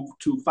improve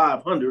to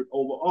 500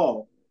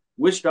 overall?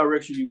 Which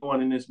direction are you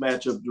going in this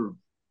matchup, Drew?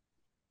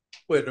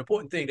 Well, the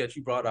important thing that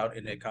you brought out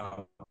in that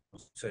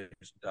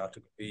conversation,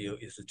 Dr. Cavil,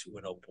 is the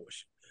 2-0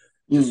 portion.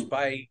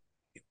 Despite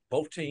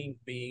both teams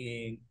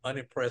being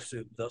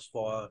unimpressive thus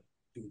far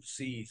through the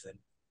season,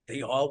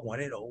 they are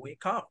 1-0 in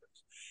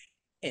conference.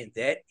 And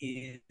that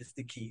is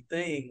the key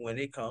thing when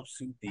it comes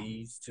to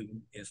these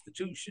two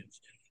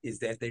institutions, is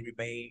that they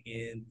remain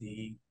in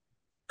the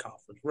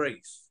conference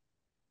race.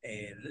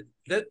 And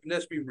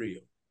let's be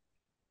real.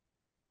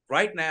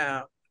 Right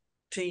now,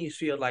 teams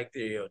feel like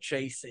they are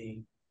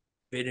chasing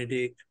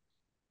Benedict,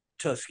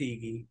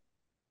 Tuskegee,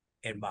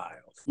 and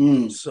Miles.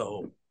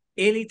 So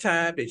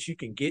anytime that you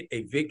can get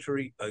a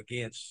victory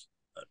against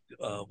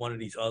one of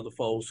these other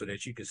foes so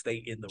that you can stay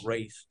in the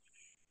race,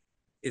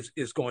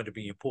 is going to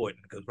be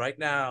important, because right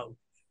now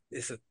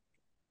it's a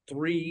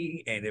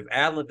 3, and if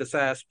Allen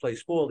decides to play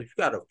spoiler, you've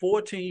got a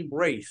 4-team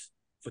race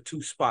for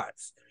 2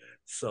 spots.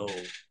 So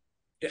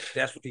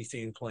that's what these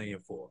teams playing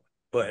for.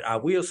 But I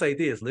will say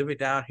this, living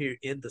down here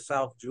in the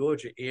South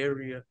Georgia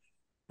area,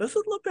 there's a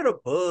little bit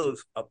of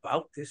buzz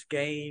about this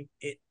game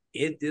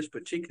in this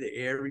particular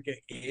area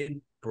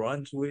in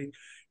Brunswick.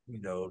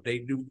 They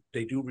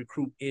do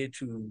recruit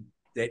into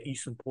that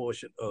eastern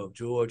portion of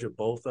Georgia,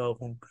 both of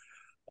them.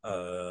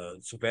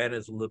 Savannah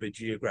is a little bit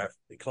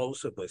geographically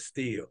closer, but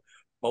still,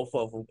 both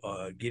of them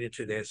get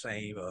into that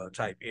same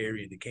type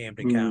area, the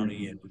Camden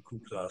County, and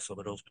recruit some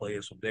of those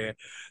players from there.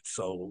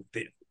 So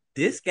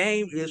this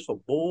game is for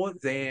more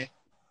than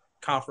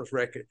conference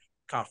record,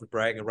 conference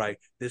bragging right.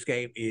 This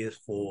game is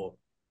for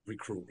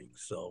recruiting.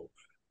 So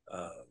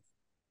I'm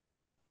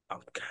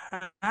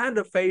kind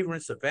of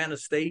favoring Savannah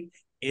State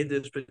in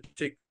this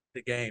particular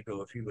game,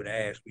 though, if you would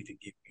ask me to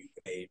give you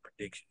a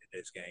prediction in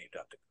this game,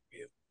 Dr.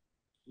 Cavil.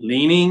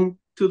 Leaning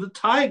to the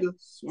Tigers,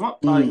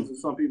 Swamp Tigers,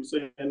 as some people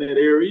say in that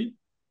area.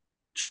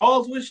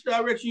 Charles, which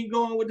direction you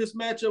going with this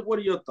matchup? What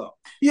are your thoughts?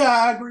 Yeah,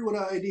 I agree with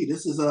AD.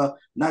 This is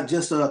not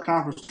just a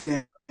conference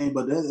game,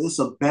 but it's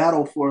a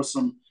battle for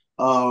some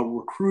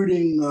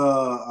recruiting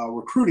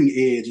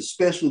edge,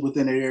 especially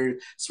within the area.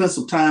 Spent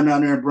some time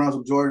down there in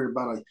Brunswick, Georgia,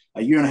 about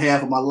a year and a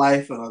half of my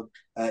life, and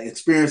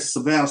experienced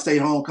Savannah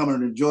State homecoming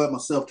and enjoyed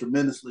myself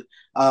tremendously.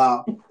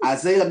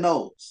 Isaiah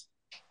Knowles,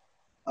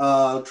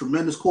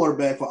 tremendous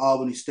quarterback for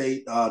Albany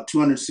State,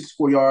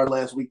 264 yards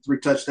last week, 3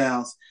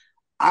 touchdowns.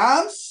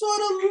 I'm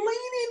sort of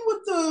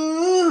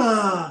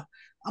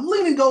I'm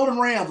leaning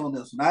Golden Rams on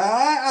this one.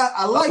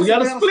 I like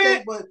Savannah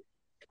State, but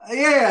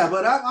I'm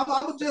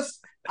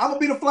gonna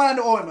be the fly in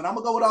the ointment. I'm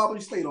gonna go with Albany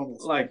State on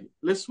this. Like it.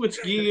 Let's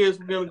switch gears.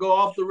 We're gonna go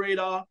off the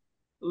radar a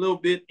little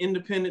bit.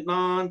 Independent,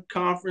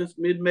 non-conference,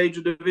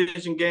 mid-major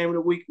division game of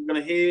the week. We're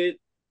gonna head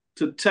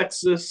to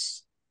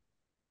Texas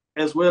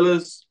as well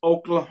as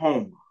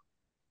Oklahoma.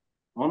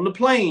 On the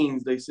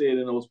plains, they said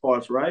in those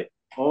parts, right?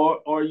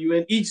 Or are you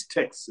in East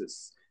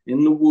Texas?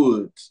 In the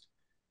woods.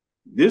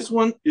 This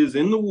one is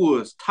in the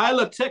woods.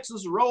 Tyler,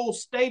 Texas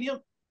Rose Stadium.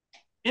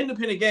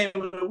 Independent game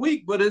of the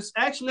week, but it's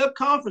actually a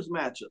conference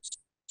matchup.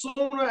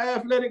 Sooner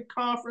Athletic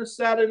Conference,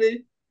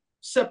 Saturday,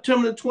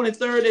 September the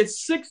 23rd at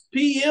 6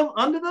 p.m.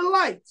 under the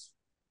lights.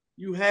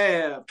 You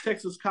have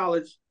Texas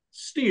College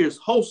Steers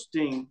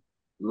hosting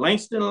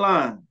Langston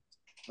Lions.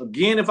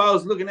 Again, if I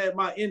was looking at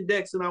my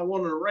index and I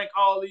wanted to rank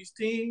all these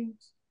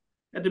teams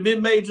at the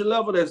mid-major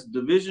level, that's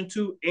Division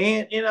II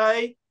and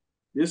NIA,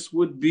 this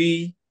would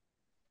be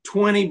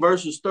 20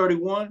 versus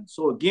 31.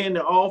 So again,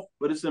 they're off,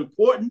 but it's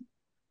important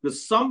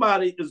because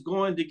somebody is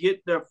going to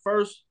get their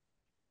first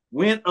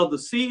win of the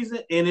season,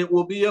 and it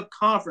will be a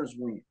conference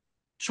win.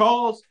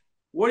 Charles,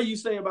 what do you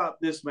say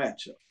about this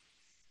matchup?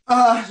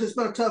 It's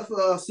been a tough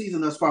season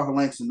thus far for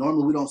Langston.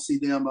 Normally, we don't see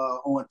them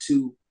on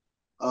 2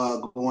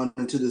 going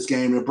into this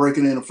game. They're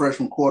breaking in a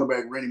freshman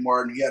quarterback, Rennie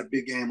Martin. He had a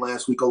big game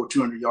last week, over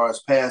 200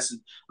 yards passing.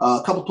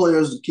 A couple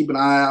players to keep an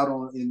eye out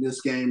on in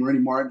this game. Rennie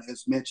Martin,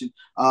 as mentioned,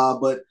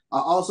 but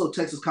also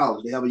Texas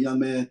College. They have a young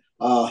man,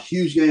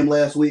 huge game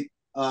last week.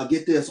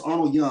 Get this,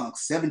 Arnold Young,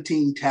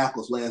 17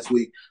 tackles last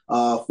week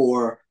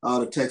for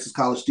the Texas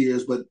College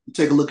Steers. But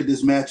take a look at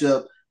this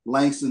matchup.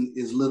 Langston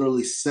is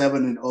literally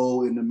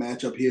 7-0 in the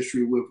matchup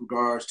history with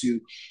regards to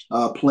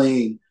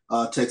playing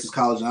Texas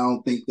College. And I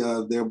don't think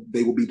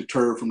they will be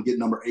deterred from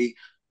getting number 8.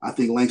 I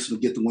think Langston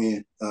will get the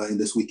win in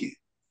this weekend.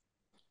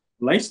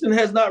 Langston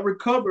has not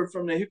recovered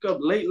from the hiccup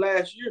late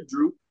last year,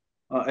 Drew.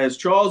 As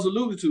Charles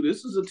alluded to,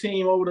 this is a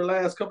team over the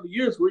last couple of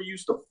years we're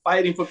used to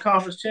fighting for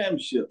conference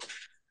championship.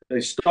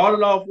 They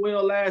started off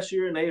well last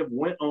year, and they have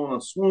went on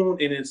a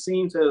swoon, and it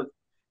seems to have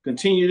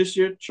continued this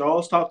year.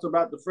 Charles talked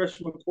about the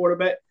freshman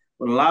quarterback,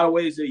 but in a lot of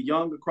ways they're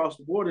young across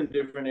the board in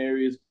different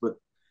areas. But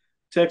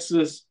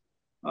Texas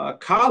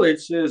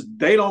College says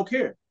they don't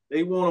care.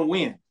 They want to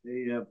win.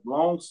 They have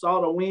long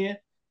sought a win,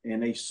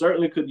 and they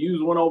certainly could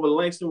use one over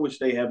Langston, which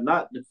they have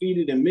not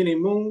defeated in many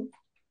moons.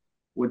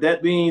 With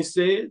that being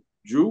said,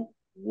 Drew,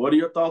 what are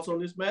your thoughts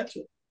on this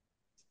matchup?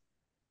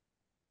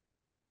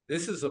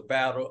 This is a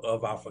battle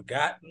of our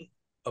forgotten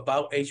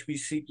about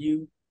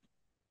HBCU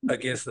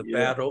against the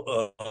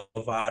battle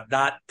of our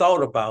not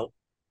thought about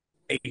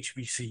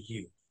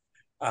HBCU.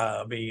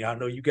 I mean, I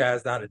know you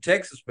guys down in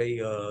Texas may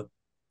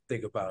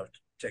think about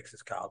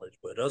Texas College,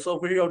 but us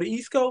over here on the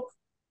East Coast,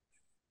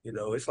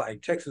 it's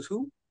like Texas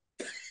who?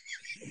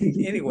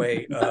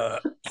 Anyway, a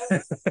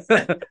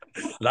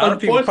lot of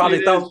people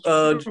probably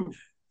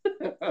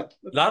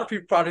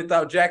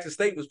thought Jackson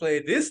State was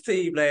playing this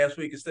team last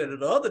week instead of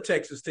the other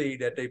Texas team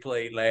that they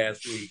played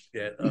last week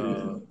that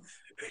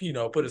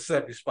put a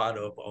 70 spot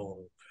up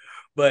on.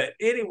 But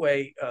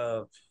anyway,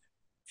 for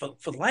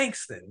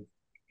Langston,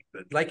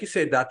 like you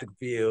said, Dr.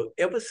 Cavil,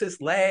 ever since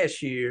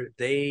last year,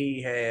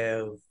 they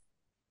have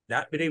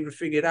not been able to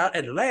figure it out.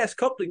 And the last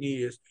couple of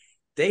years,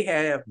 they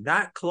have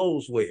not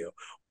closed well.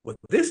 Well,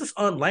 this is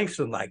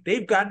un-Langston-like.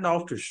 They've gotten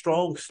off to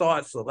strong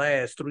starts the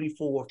last 3,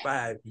 4,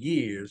 5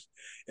 years,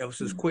 ever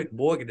since Quentin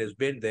Morgan has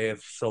been there.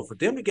 So for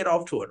them to get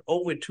off to an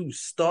 0-2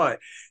 start,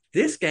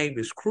 this game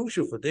is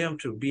crucial for them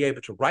to be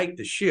able to right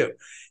the ship.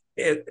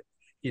 They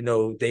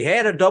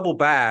had a double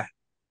bye.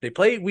 They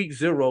played week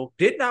 0,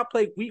 did not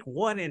play week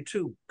 1 and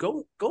 2.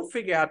 Go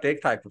figure out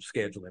that type of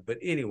scheduling. But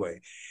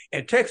anyway,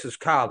 and Texas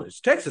College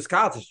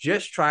is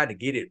just trying to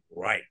get it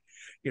right.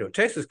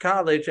 Texas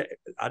College,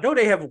 I know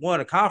they haven't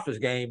won a conference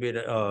game in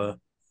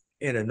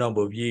a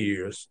number of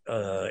years,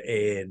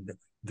 and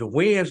the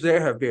wins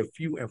there have been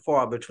few and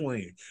far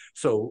between.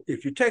 So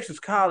if you're Texas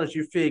College,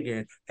 you're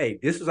figuring, hey,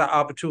 this is our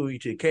opportunity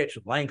to catch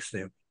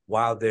Langston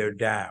while they're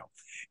down.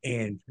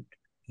 And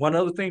one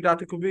other thing,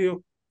 Dr.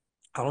 Cavil,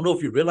 I don't know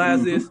if you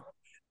realize this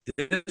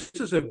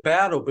is a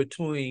battle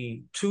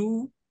between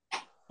 2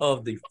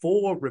 of the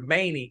 4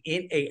 remaining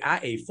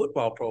NAIA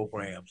football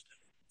programs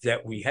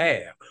that we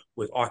have,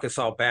 with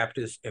Arkansas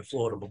Baptist and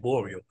Florida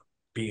Memorial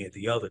being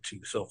the other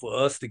 2. So for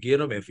us to get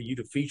them and for you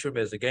to feature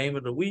them as a game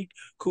of the week,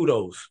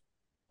 kudos.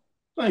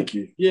 Thank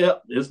you. Yeah,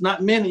 there's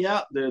not many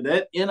out there.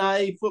 That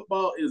NAIA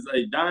football is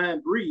a dying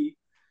breed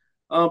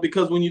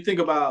because when you think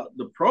about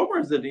the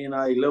programs at the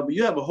NAIA level,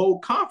 you have a whole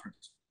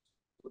conference,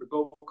 the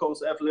Gulf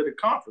Coast Athletic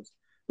Conference,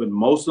 but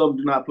most of them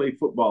do not play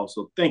football.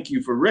 So thank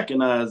you for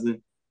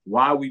recognizing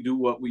why we do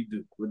what we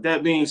do. With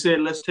that being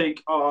said, let's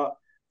take our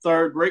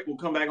third break. We'll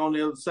come back on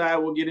the other side.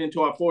 We'll get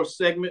into our 4th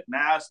segment.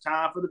 Now it's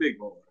time for the big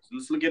boys.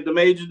 Let's look at the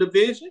major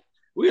division.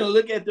 We're going to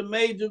look at the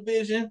major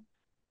division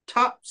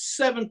top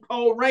 7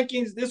 poll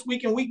rankings this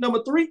week in week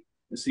number 3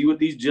 and see what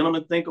these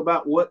gentlemen think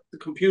about what the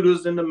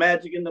computers and the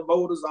magic and the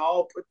voters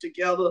all put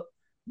together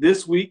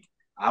this week.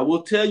 I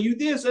will tell you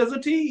this as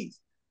a tease.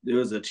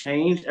 There's a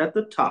change at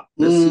the top.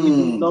 Let's see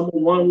who number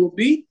 1 will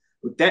be.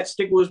 With that,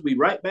 stick with us. Be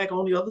right back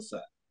on the other side.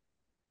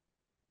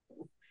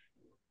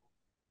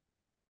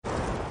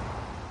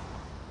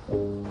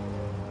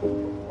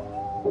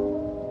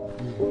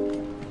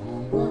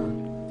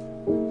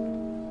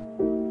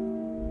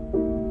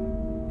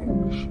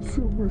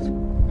 So much. I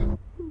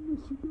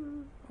miss you,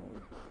 Dad.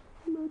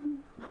 I love you.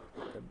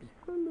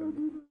 I love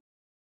you.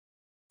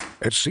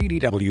 At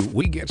CDW,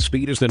 we get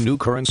speed as the new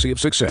currency of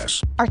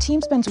success. Our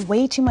team spends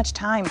way too much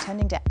time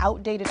tending to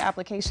outdated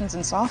applications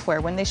and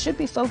software when they should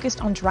be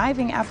focused on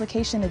driving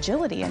application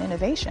agility and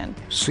innovation.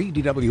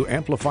 CDW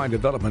Amplify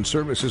Development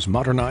Services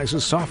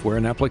modernizes software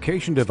and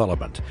application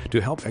development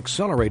to help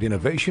accelerate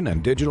innovation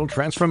and digital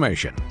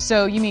transformation.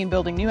 So you mean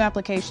building new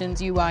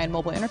applications, UI, and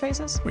mobile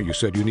interfaces? Well, you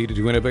said you needed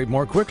to innovate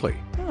more quickly.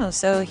 Oh,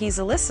 so he's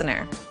a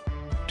listener.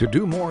 To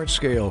do more at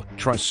scale,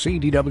 trust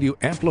CDW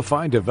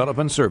Amplify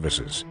Development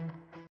Services.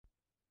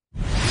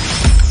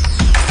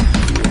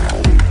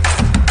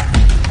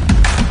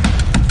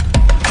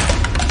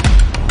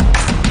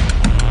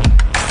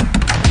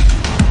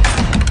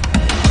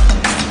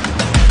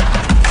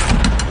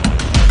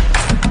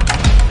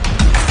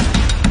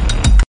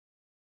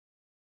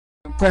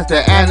 Press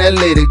the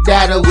analytic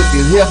data with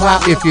the hip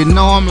hop. If you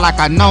know them like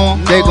I know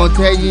them, they gon'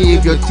 tell you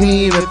if your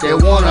team, if they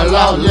wanna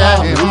lose,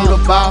 and who the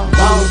ball.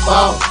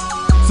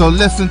 So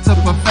listen to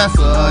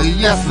Professor,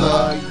 yes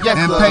sir,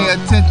 and pay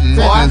attention,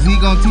 cause he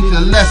gon' teach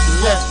a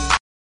lesson.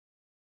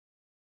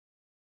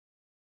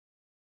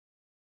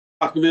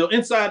 Cavil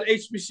inside the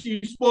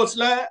HBCU Sports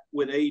Lab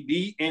with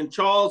AD and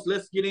Charles.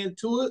 Let's get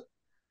into it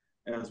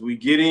as we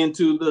get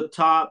into the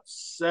top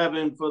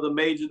 7 for the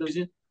major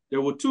division. There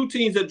were 2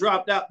 teams that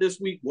dropped out this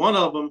week. One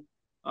of them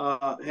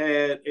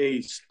had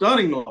a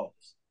stunning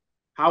loss.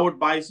 Howard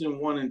Bison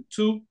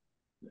 1-2.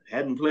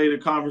 Hadn't played a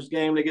conference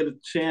game. They get a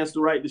chance to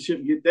right the ship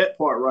and get that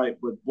part right.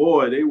 But,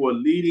 boy, they were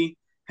leading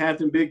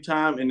Hampton big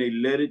time, and they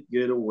let it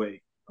get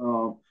away.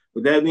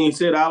 With that being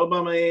said,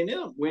 Alabama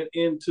A&M went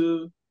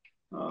into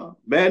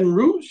Baton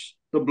Rouge,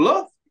 the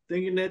Bluff,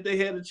 thinking that they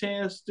had a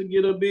chance to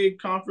get a big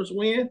conference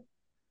win.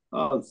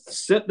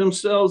 Set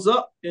themselves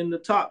up in the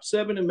top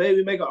 7 and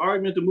maybe make an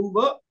argument to move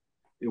up.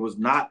 It was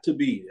not to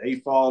be. They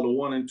fall to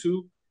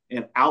 1-2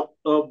 and out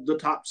of the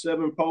top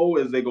 7 poll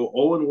as they go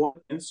 0-1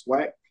 in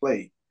SWAC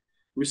play.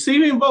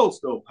 Receiving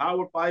votes, though,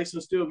 Howard Bison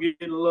still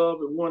getting love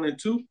at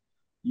 1-2.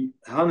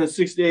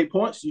 168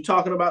 points. You're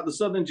talking about the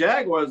Southern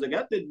Jaguars. They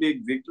got that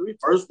big victory,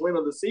 first win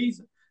of the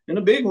season, and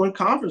a big one,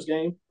 conference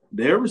game.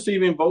 They're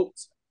receiving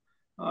votes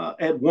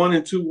at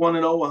 1-2,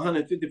 1-0,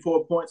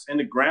 154 points. And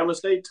the Grambling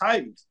State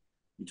Tigers.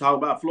 You talk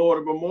about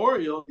Florida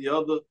Memorial, the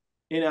other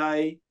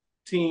NAIA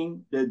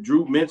team that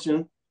Drew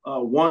mentioned,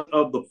 one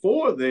of the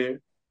 4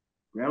 there.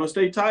 Grambling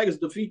State Tigers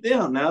defeat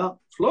them. Now,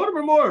 Florida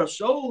Memorial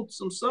showed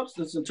some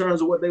substance in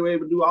terms of what they were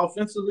able to do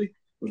offensively,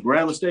 but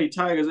Grambling State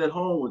Tigers at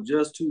home were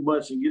just too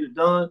much to get it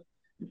done.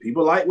 And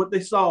people like what they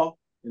saw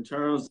in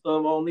terms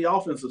of on the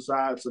offensive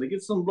side, so they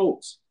get some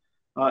votes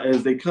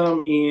as they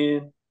come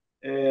in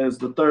as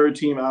the 3rd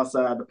team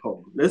outside the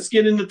poll. Let's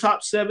get in the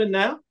top 7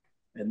 now.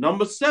 At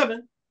number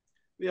 7,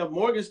 we have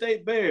Morgan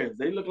State Bears.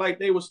 They look like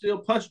they were still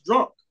punch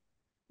drunk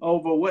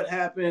over what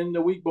happened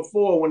the week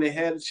before when they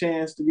had a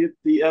chance to get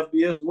the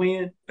FBS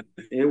win.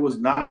 It was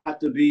not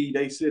to be.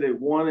 They sit at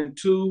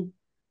 1-2.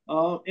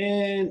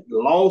 and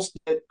lost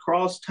that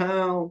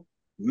crosstown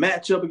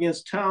matchup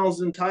against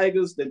Townsend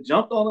Tigers that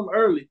jumped on them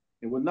early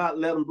and would not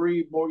let them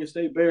breathe. Morgan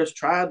State Bears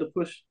tried to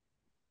push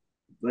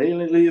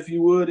valiantly, if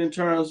you would, in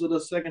terms of the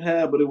second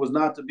half, but it was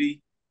not to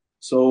be.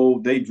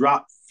 So they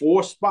dropped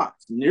 4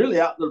 spots, nearly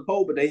out to the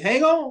pole, but they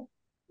hang on.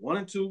 1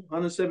 and 2,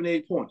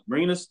 178 points,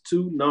 bringing us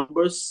to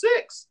number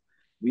 6.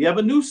 We have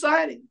a new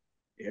sighting.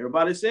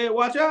 Everybody said,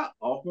 watch out,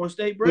 Alcorn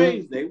State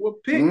Braves. They were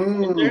picked.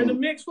 And they're in the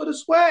mix for the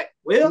SWAC.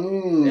 Well,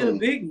 they had a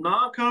big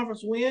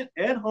non-conference win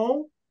at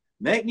home.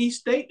 McNeese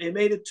State, they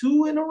made it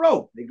 2 in a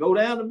row. They go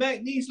down to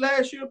McNeese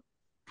last year,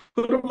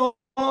 put them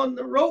on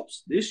the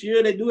ropes. This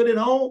year, they do it at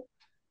home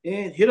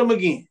and hit them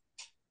again.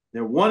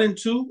 They're 1 and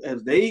 2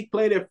 as they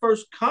play their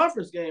first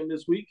conference game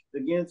this week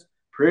against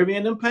Prairie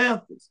and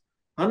Panthers.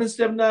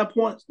 179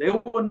 points. They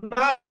were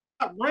not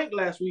ranked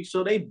last week,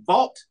 so they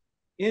vault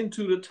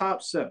into the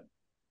top 7.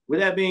 With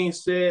that being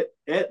said,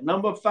 at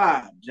number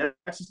 5,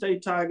 Jackson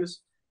State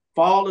Tigers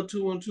fall to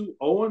 2 and 2,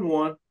 0 and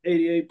 1,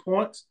 88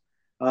 points.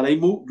 They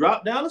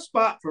drop down a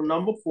spot from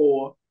number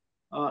 4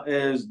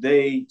 as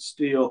they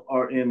still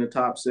are in the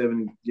top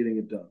 7 getting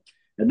it done.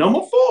 At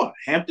number 4,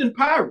 Hampton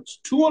Pirates,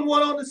 2 and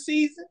 1 on the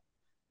season.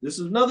 This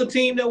is another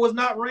team that was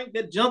not ranked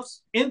that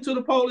jumps into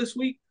the poll this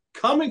week,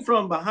 coming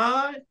from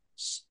behind,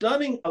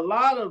 stunning a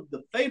lot of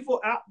the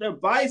faithful out there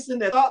Bison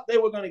that thought they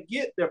were going to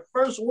get their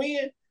first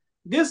win.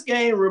 This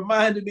game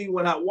reminded me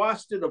when I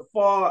watched it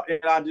afar and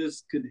I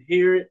just could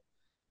hear it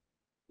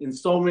in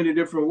so many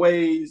different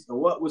ways of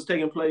what was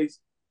taking place.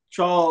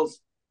 Charles,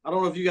 I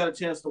don't know if you got a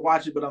chance to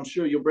watch it, but I'm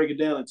sure you'll break it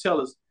down and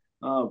tell us.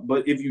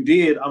 But if you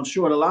did, I'm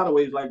sure in a lot of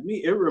ways, like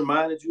me, it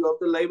reminded you of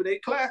the Labor Day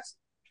Classic.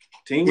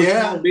 Team was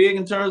kind of big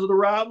in terms of the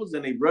rivals,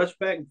 and they rushed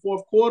back in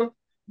fourth quarter.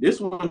 This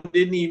one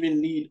didn't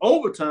even need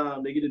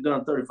overtime. They get it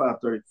done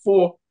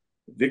 35-34.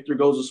 Victor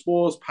goes to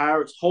spoils.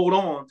 Pirates hold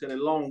on to their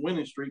long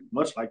winning streak,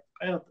 much like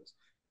the Panthers.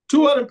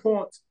 200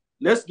 points.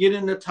 Let's get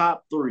in the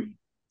top 3.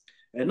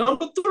 At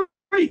number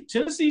 3,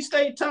 Tennessee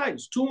State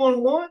Tigers,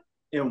 2-1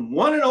 and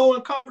 1-0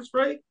 in conference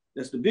play.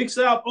 That's the Big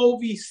South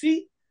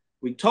OVC.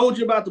 We told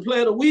you about the play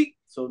of the week,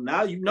 so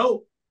now you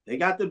know they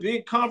got the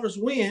big conference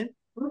win,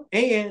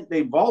 and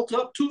they vault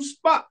up 2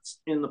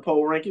 spots in the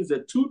poll rankings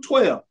at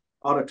 212.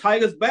 Are the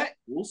Tigers back?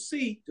 We'll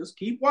see. Just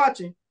keep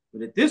watching.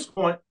 But at this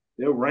point,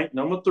 they're ranked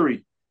number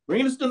 3.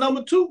 Bringing us to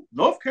number 2,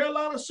 North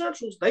Carolina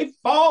Centrals. They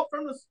fall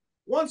from the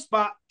 1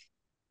 spot.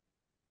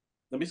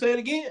 Let me say it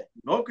again.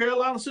 North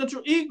Carolina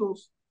Central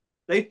Eagles.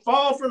 They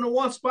fall from the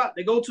 1 spot.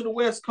 They go to the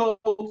West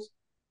Coast.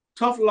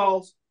 Tough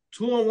loss.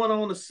 2-1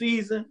 on the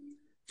season.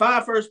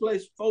 5 first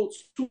place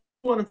votes.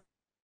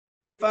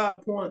 205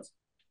 points.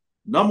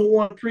 Number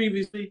 1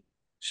 previously.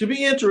 Should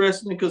be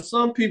interesting because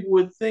some people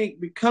would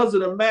think because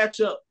of the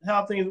matchup,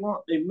 how things went,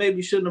 they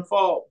maybe shouldn't have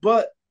fallen.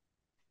 But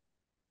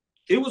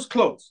it was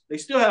close. They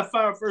still have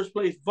 5 first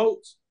place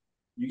votes.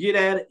 You get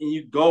at it and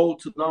you go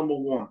to number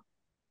 1.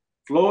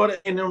 Florida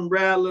and them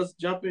Rattlers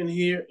jump in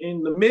here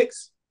in the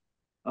mix.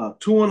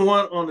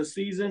 2-1 on the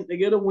season. They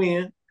get a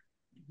win.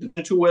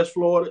 To West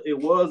Florida, it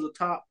was a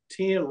top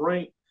 10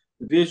 ranked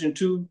Division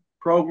II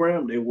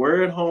program. They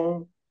were at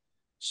home.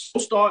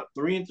 So start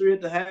 3-3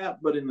 at the half,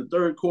 but in the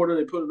third quarter,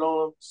 they put it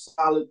on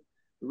solid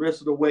the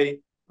rest of the way.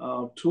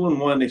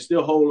 2-1. They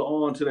still hold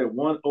on to that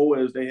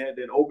 1-0 as they had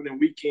that opening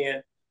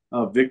weekend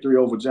victory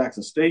over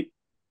Jackson State.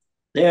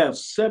 They have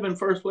 7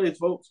 first place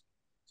votes.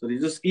 So they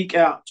just eke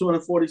out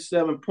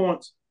 247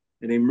 points,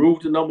 and they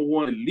move to number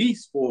 1 at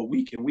least for a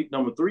week in week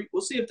number 3.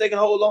 We'll see if they can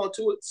hold on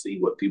to it, see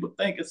what people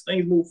think as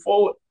things move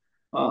forward,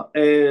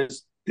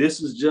 as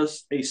this is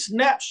just a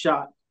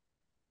snapshot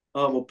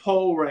of a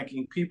poll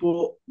ranking.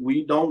 People,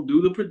 we don't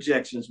do the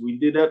projections. We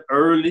did that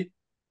early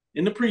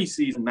in the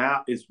preseason.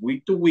 Now it's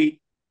week to week,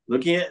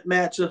 looking at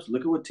matchups,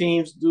 look at what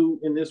teams do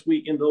in this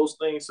week and those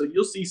things. So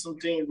you'll see some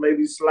teams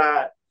maybe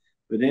slide.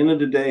 But at the end of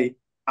the day,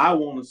 I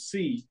want to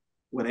see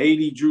what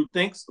AD Drew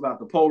thinks about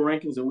the poll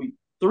rankings in week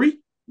 3,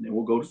 and then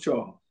we'll go to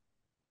Charles.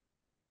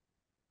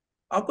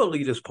 I'm going to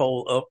leave this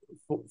poll up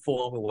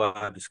for me while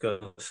I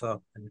discuss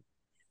something.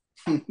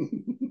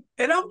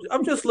 And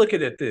I'm just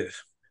looking at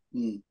this.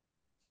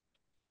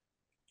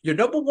 Your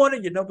number 1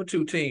 and your number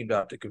 2 team,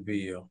 Dr.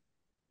 Cavil.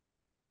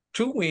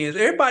 2 wins.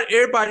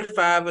 Everybody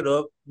 5 it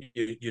up.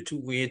 Your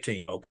 2-win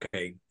team.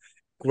 Okay,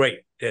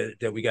 great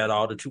that we got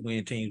all the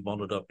 2-win teams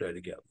bundled up there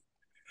together.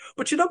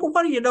 But your number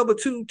 1 and your number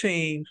 2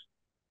 teams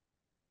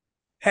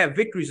have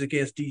victories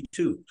against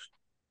D2s.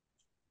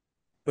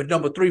 But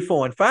number 3,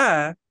 4, and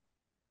 5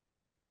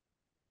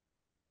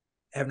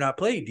 have not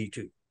played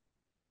D2.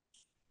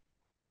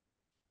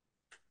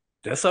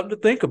 That's something to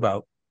think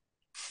about.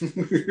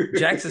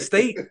 Jackson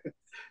State,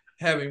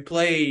 having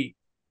played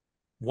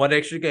 1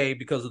 extra game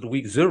because of the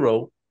week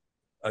 0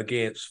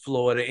 against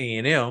Florida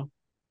A&M,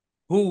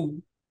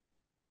 who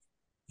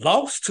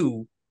lost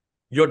to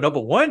your number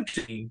 1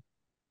 team.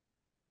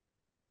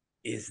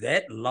 Is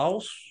that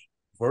loss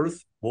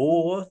worth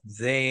more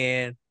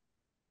than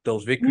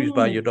those victories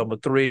by your number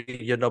 3,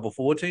 your number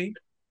 4 team?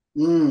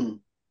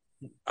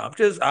 I'm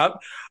just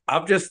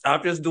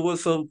doing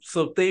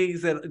some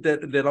things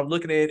that I'm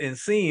looking at and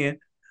seeing.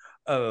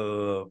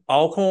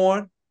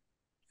 Alcorn.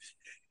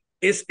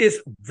 It's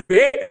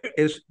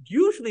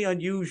usually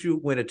unusual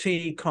when a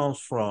team comes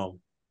from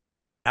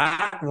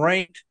not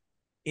ranked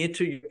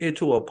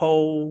into a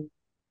poll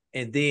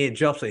and then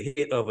jumps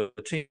ahead of a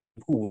team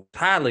who was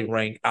highly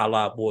ranked, a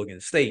la Morgan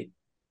State,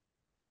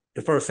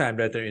 the first time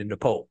that they're in the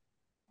poll.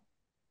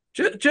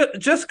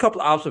 Just a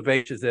couple of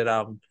observations that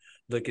I'm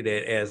looking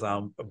at as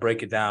I'm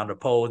breaking down the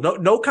poll.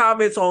 No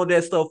comments on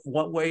that stuff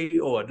one way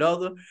or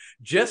another.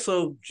 Just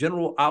some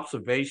general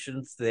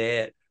observations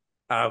that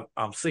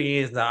I'm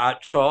seeing. Now,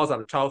 Charles,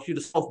 I'll toss you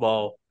the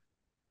softball.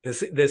 Let's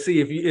see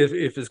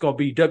if it's going to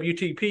be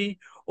WTP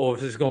or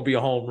if it's going to be a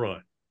home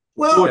run.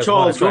 Well,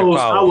 Charles goes,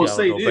 I will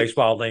say this.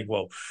 Baseball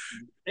lingo.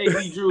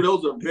 AB Drew,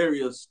 those are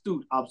very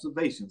astute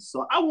observations.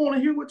 So I want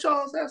to hear what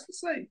Charles has to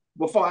say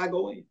before I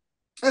go in.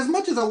 As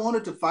much as I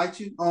wanted to fight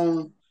you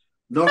on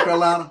North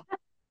Carolina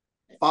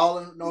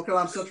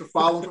Central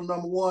falling from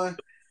number one,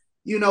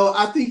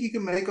 I think you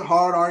can make a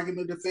hard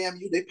argument to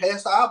FAMU. They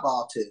passed the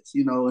eyeball test,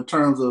 in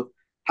terms of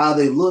how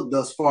they look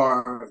thus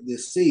far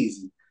this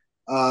season.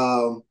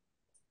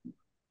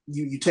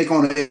 You take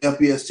on an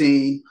FBS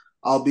team,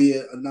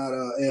 albeit not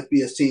an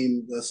FBS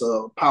team that's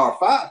a Power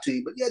 5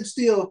 team, but yet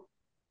still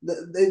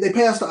they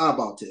passed the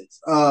eyeball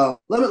test.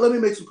 Let me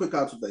make some quick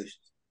observations.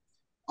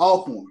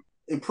 Alcorn,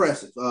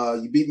 impressive.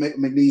 You beat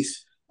McNeese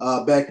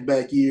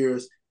back-to-back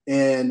years,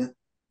 and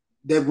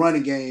that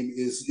running game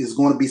is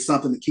going to be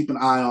something to keep an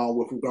eye on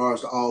with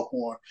regards to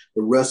Alcorn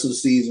the rest of the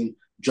season.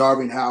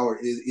 Jarvin Howard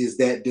is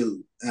that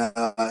dude,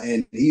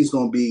 and he's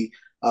going to be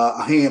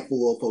a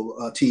handful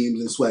for teams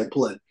in SWAC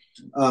play.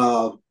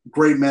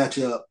 Great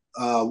matchup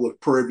with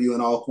Prairie View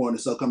and Alcorn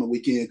this upcoming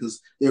weekend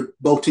because they're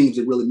both teams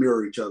that really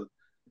mirror each other.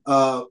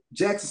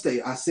 Jackson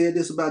State, I said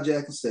this about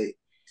Jackson State.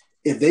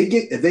 If they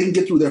can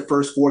get through their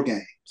first 4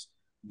 games,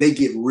 they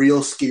get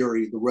real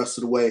scary the rest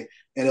of the way.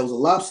 And it was a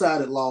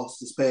lopsided loss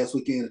this past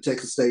weekend at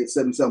Texas State,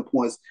 77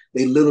 points.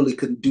 They literally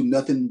couldn't do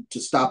nothing to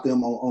stop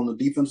them on the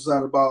defensive side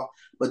of the ball.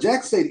 But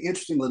Jackson State,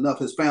 interestingly enough,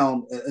 has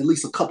found at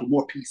least a couple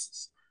more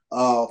pieces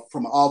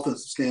from an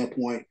offensive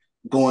standpoint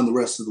going the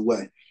rest of the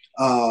way.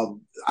 I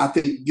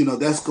think,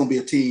 that's going to be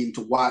a team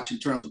to watch in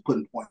terms of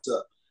putting points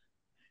up.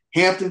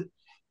 Hampton,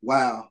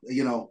 wow,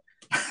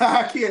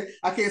 I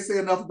can't say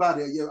enough about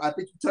it. I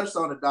think you touched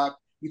on it, Doc.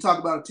 You talk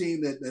about a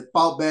team that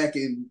fought back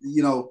and,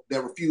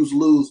 that refused to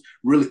lose,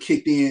 really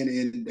kicked in,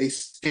 and they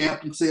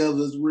stamped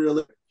themselves as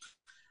real.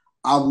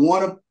 I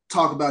want to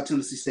talk about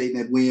Tennessee State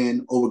and that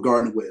win over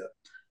Gardner-Webb.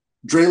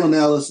 Draylon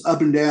Ellis,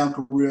 up and down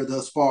career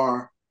thus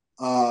far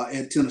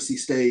at Tennessee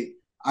State.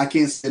 I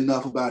can't say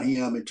enough about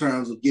him in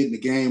terms of getting the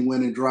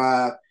game-winning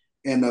drive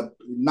and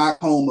knock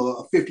home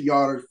a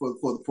 50-yarder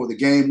for the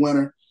game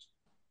winner.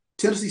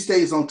 Tennessee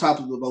State is on top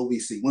of the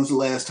OVC. When's the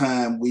last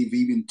time we've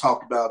even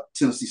talked about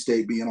Tennessee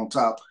State being on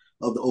top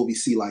of the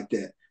OVC like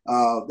that?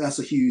 That's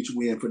a huge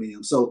win for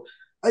them. So,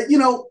 I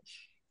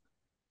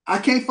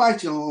can't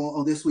fight you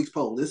on this week's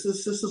poll. This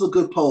is a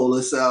good poll.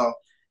 It's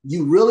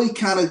you really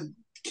kind of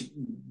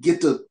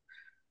get to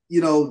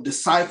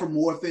decipher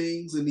more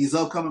things in these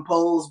upcoming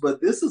polls, but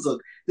this was a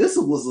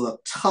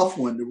tough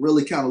one to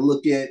really kind of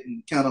look at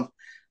and kind of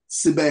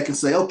sit back and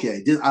say,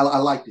 okay, I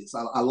like this.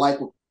 I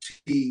like what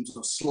teams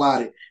are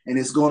slotted, and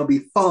it's going to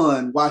be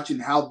fun watching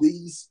how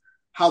these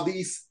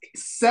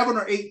 7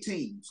 or 8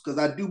 teams, because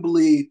I do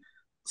believe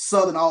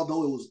Southern,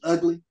 although it was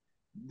ugly,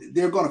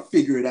 they're going to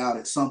figure it out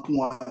at some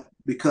point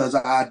because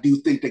I do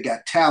think they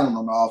got talent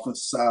on the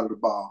offensive side of the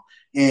ball.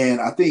 And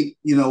I think,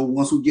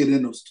 once we get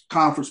into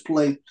conference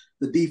play,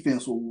 the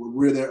defense will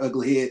rear their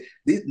ugly head.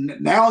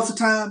 Now is the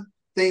time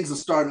things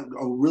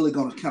are really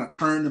going to kind of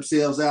turn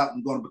themselves out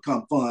and going to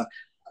become fun.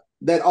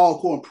 That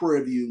Alcorn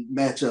Prairie View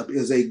matchup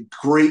is a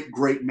great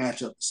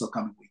matchup this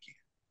upcoming weekend.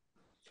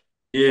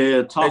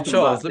 Yeah, talking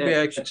about that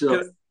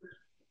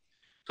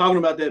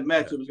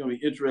matchup is going to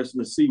be interesting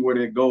to see where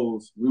that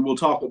goes. We will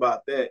talk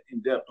about that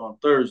in depth on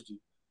Thursday.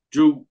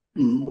 Drew,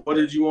 what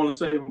did you want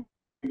to say when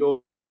we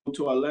go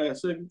to our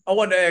last segment? I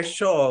wanted to ask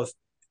Charles,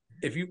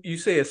 if you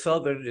said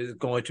Southern is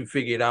going to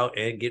figure it out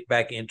and get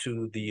back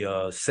into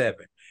the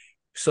 7,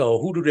 so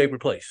who do they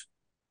replace?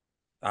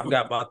 I've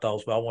got my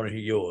thoughts, but I want to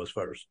hear yours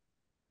first.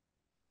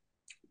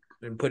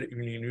 And put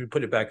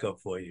it back up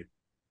for you.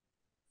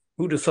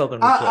 Who does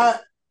Southern replace?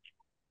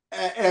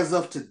 As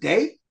of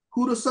today,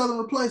 who does Southern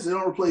replace? They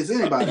don't replace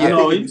anybody.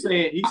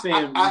 He's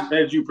saying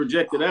as you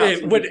projected out.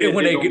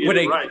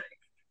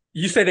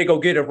 You say they go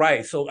get it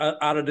right. So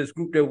out of this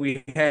group that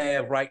we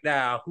have right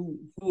now, who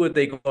are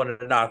they going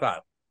to knock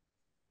out?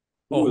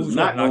 Or who's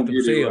not knock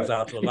themselves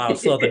out to allow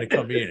Southern to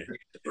come in?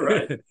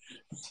 Right.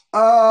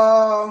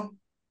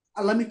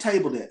 Let me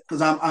table that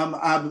because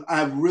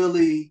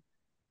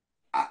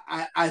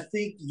I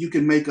think you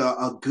can make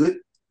a good,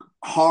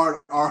 hard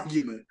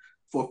argument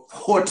for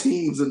 4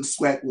 teams in the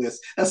SWAC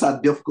West. That's how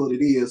difficult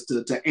it is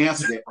to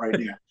answer that right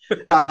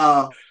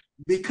now.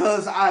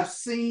 Because I've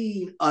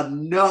seen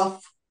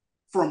enough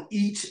from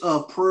each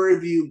of Prairie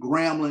View,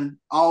 Grambling,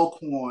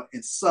 Alcorn,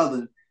 and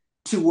Southern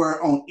to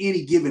where on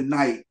any given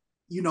night,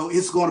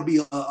 it's going to be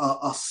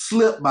a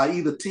slip by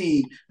either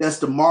team. That's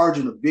the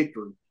margin of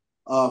victory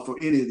for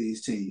any of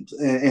these teams.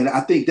 And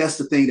I think that's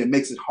the thing that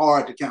makes it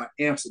hard to kind of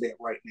answer that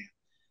right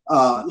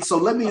now. So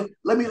let me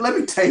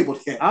table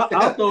that.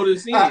 I'll throw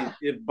this in.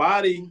 If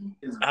Body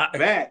is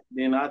back,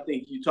 then I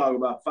think you talk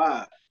about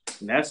 5.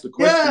 And that's the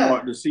question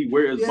mark to see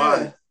where is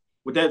Body.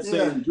 With that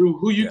said, Drew,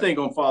 who you think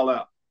gonna fall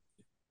out?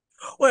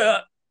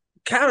 Well,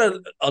 kind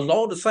of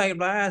along the same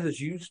lines as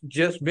you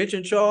just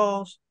mentioned,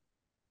 Charles,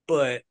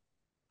 but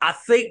I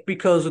think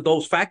because of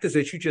those factors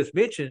that you just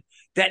mentioned,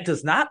 that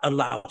does not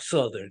allow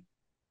Southern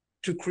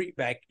to creep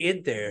back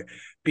in there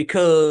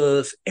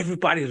because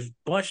everybody is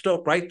bunched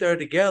up right there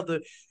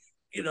together.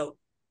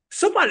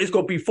 Somebody's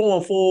going to be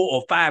 4-4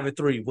 or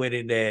 5-3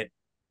 winning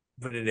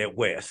that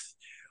West,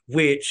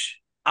 which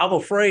I'm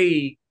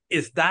afraid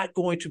is not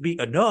going to be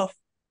enough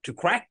to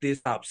crack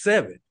this top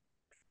 7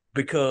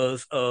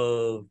 because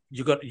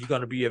you're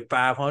going to be at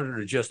 500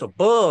 or just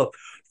above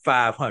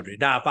 500.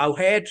 Now, if I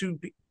had to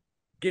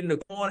get in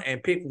the corner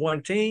and pick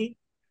one team,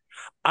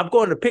 I'm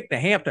going to pick the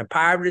Hampton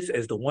Pirates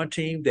as the one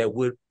team that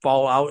would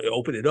fall out and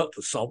open it up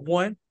for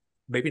someone,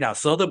 maybe not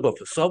Southern, but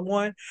for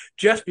someone,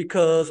 just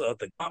because of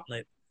the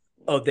gauntlet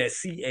of that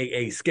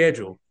CAA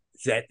schedule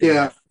that they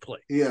have to play.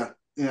 Yeah.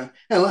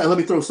 And let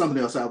me throw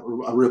something else out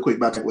real quick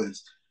about that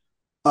West.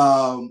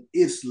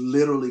 It's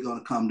literally going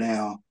to come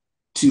down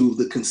to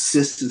the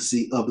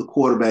consistency of the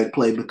quarterback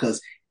play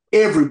because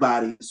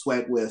everybody in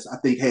SWAC West, I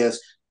think, has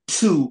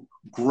 2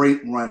 great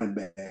running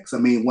backs. I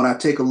mean, when I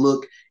take a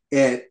look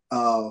at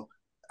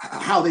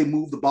how they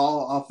move the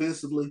ball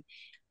offensively,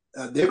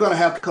 they're going to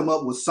have to come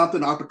up with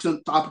something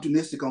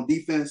opportunistic on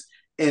defense,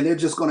 and they're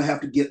just going to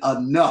have to get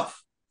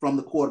enough from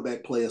the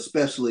quarterback play,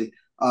 especially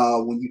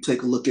when you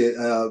take a look at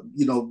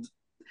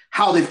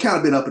how they've kind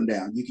of been up and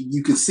down.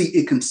 You can see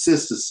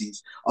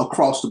inconsistencies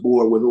across the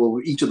board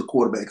with each of the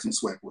quarterbacks in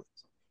SWAC West.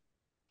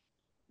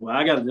 Well,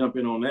 I got to jump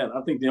in on that.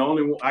 I think the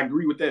only one I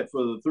agree with that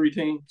for the 3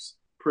 teams: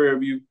 Prairie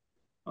View,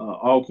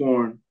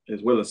 Alcorn,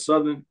 as well as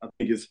Southern. I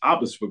think it's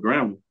opposite for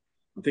Grambling.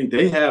 I think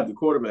they have the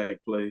quarterback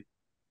play.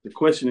 The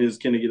question is,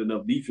 can they get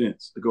enough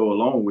defense to go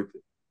along with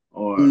it?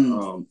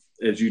 Or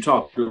as you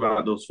talked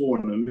about those 4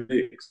 in the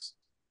mix,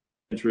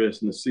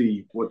 interesting to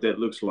see what that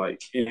looks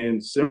like.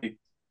 And simply,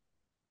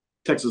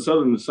 Texas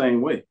Southern the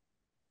same way.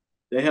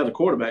 They have the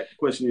quarterback. The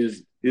question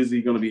is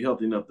he going to be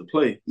healthy enough to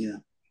play? Yeah.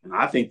 And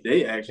I think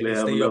they actually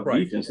have enough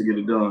defense to get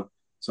it done.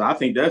 So I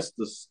think that's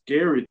the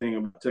scary thing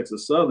about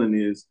Texas Southern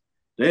is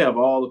they have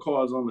all the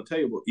cards on the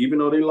table. Even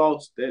though they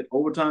lost that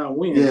overtime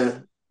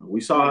win,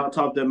 we saw how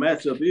tough that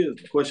matchup is.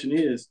 The question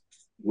is,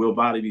 will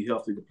Body be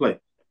healthy to play?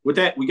 With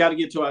that, we got to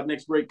get to our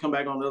next break, come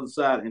back on the other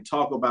side, and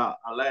talk about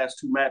our last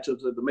 2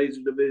 matchups at the major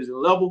division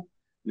level,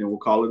 and then we'll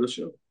call it a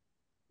show.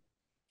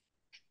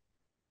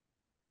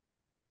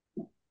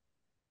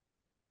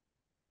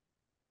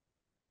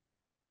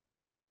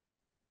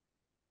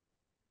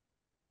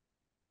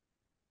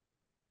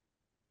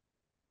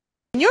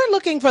 You're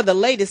looking for the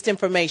latest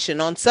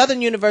information on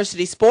Southern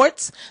University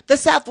sports, the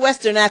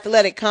Southwestern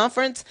Athletic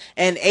Conference,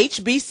 and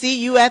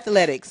HBCU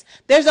athletics.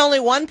 There's only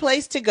one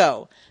place to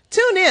go.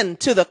 Tune in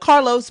to the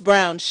Carlos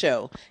Brown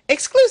Show,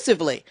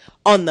 exclusively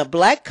on the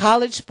Black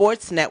College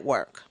Sports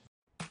Network.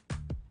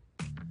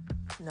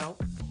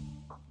 Nope.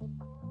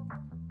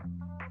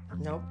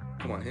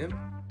 Come on, him.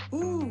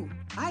 Ooh,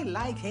 I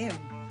like him.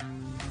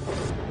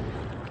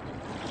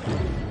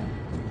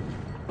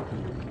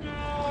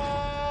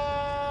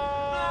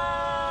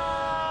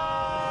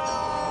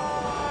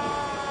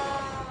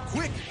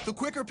 Quick, the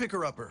quicker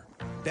picker-upper.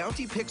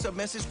 Bounty picks up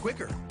messes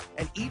quicker,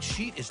 and each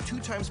sheet is 2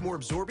 times more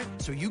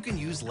absorbent, so you can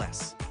use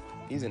less.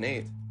 He's an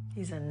 8.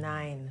 He's a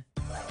 9.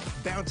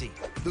 Bounty,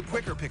 the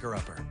quicker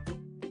picker-upper.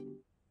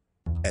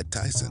 At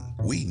Tyson,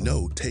 we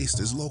know taste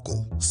is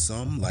local.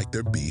 Some like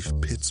their beef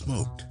pit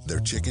smoked, their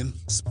chicken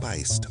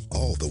spiced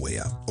all the way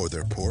up, or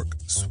their pork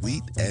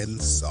sweet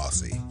and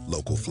saucy.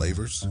 Local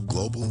flavors,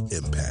 global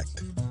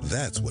impact.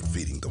 That's what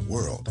feeding the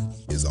world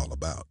is all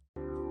about.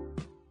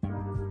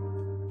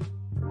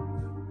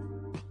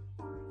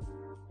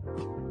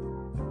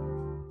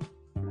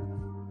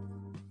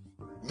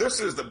 This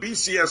is the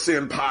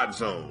BCSN Pod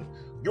Zone,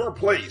 your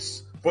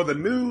place for the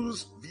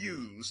news,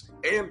 views,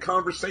 and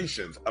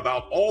conversations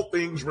about all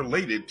things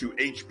related to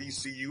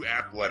HBCU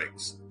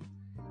athletics.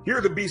 Here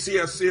are the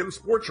BCSN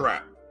Sports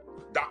Wrap,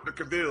 Dr.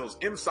 Cavil's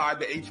Inside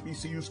the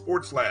HBCU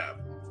Sports Lab,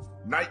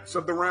 Knights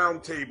of the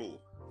Round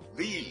Table,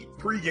 the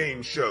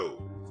pregame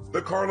show,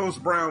 the Carlos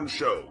Brown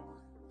Show,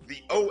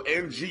 the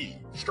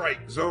ONG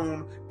Strike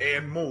Zone,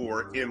 and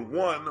more in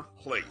one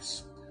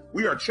place.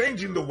 We are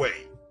changing the way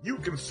you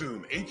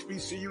consume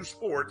HBCU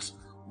sports,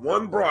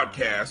 one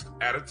broadcast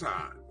at a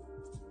time.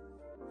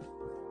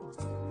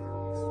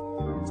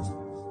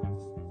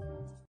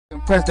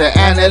 Press the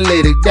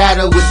analytic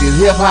data with your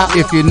hip hop.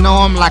 If you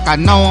know them like I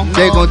know them,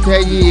 they gon'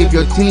 tell you if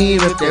your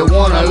team, if they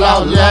wanna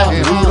loud,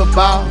 and who the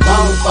ball.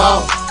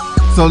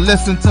 So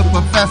listen to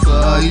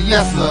Professor,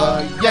 yes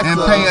sir, and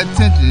pay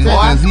attention,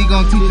 cause he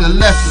gon' teach a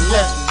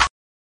lesson.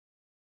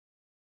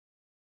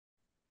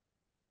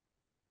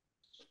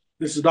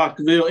 This is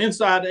Dr. Cavil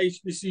inside the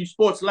HBCU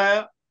Sports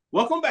Lab.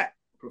 Welcome back,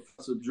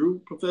 Professor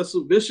Drew,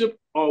 Professor Bishop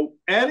are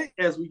at it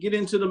as we get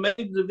into the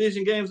major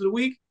division games of the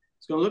week.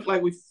 It's going to look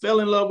like we fell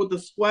in love with the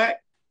SWAC.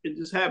 It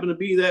just happened to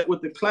be that with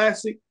the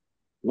Classic.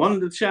 One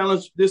of the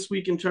challenges this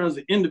week in terms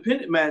of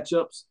independent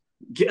matchups,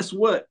 guess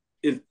what?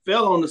 It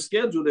fell on the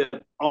schedule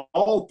that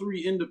all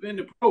three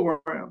independent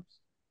programs,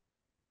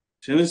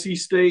 Tennessee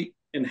State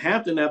and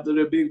Hampton after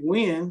their big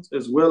wins,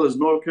 as well as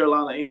North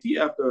Carolina A&T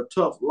after a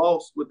tough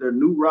loss with their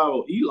new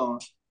rival Elon,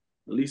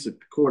 at least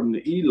according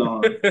to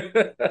Elon,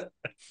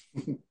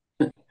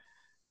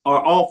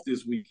 are off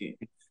this weekend.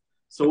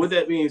 So with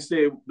that being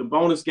said, the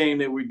bonus game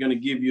that we're going to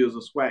give you is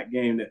a SWAC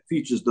game that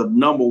features the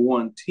number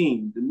one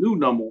team, the new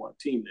number one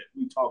team that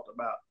we talked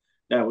about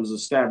that was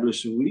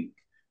established in week,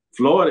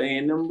 Florida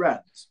A&M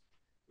Rapids.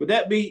 With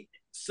that being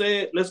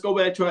said, let's go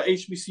back to our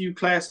HBCU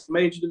Class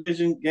Major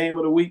Division game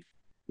of the week.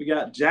 We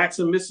got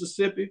Jackson,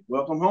 Mississippi.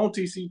 Welcome home,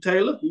 T.C.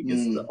 Taylor. He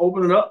gets to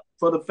open it up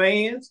for the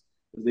fans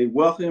as they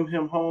welcome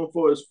him home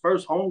for his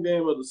first home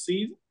game of the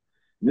season.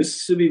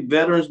 Mississippi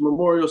Veterans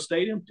Memorial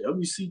Stadium,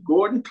 W.C.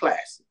 Gordon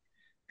Classic.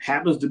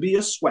 Happens to be a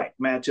SWAC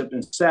matchup,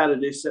 and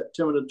Saturday,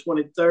 September the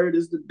 23rd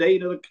is the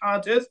date of the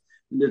contest.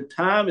 And the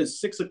time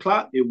is 6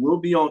 o'clock. It will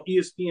be on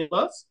ESPN+.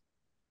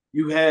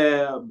 You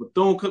have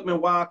Bethune-Cookman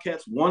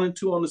Wildcats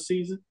 1-2 on the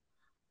season,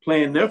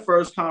 playing their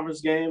first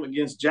conference game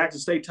against Jackson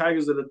State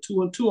Tigers that are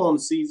 2-2 on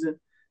the season,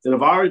 that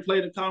have already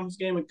played a conference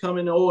game and come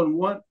in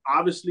 0-1.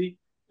 Obviously,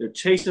 they're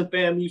chasing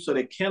FAMU, so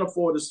they can't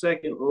afford a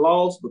second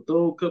loss.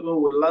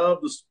 Bethune-Cookman would love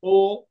to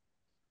spoil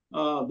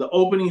the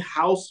opening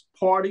house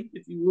party,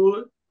 if you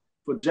would,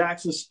 for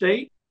Jackson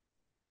State.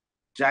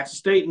 Jackson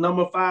State,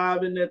 number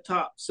 5 in their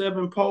top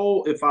 7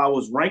 poll. If I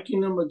was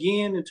ranking them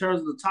again in terms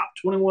of the top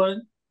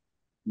 21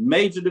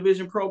 major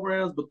division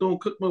programs,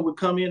 Bethune-Cookman would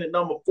come in at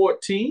number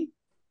 14.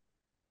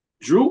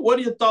 Drew, what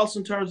are your thoughts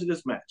in terms of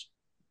this match?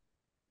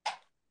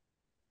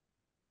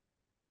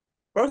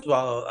 First of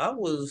all, I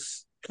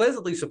was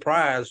pleasantly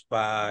surprised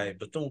by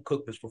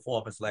Bethune-Cookman's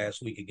performance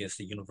last week against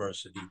the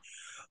University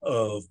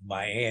of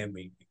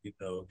Miami. You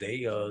know,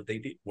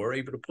 they were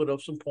able to put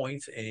up some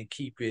points and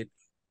keep it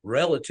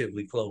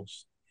relatively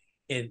close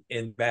in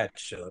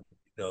matchup.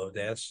 You know,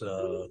 that's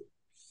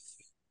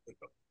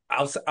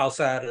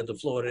outside of the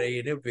Florida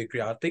A&M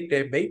victory. I think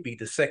that may be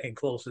the second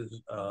closest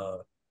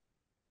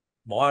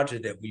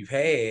margin that we've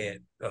had.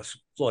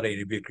 Florida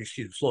A&M victory,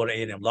 Florida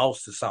A&M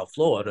lost to South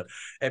Florida,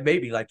 and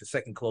maybe like the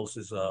second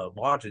closest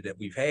margin that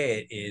we've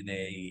had in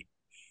a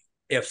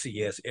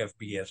FCS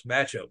FBS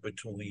matchup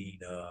between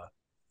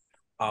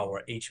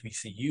our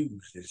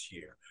HBCUs this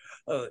year.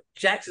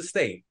 Jackson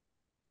State,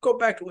 go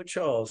back to what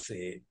Charles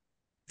said.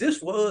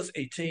 This was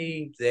a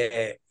team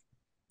that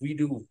we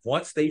knew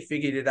once they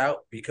figured it out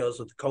because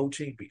of the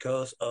coaching,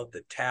 because of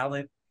the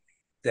talent,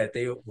 that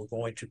they were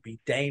going to be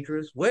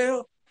dangerous.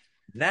 Well,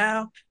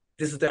 now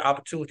this is the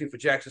opportunity for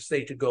Jackson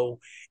State to go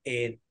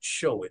and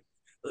show it.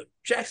 Look,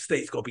 Jackson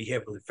State's going to be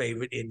heavily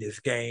favored in this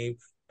game.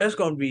 There's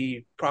going to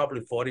be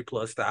probably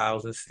 40+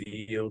 thousand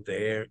still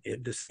there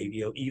in the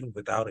stadium, even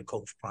without a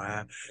Coach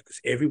Prime,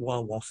 because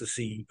everyone wants to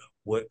see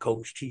what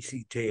Coach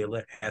T.C.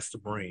 Taylor has to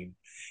bring.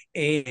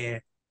 And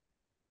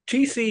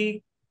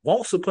T.C.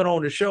 wants to put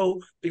on the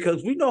show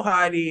because we know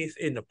how it is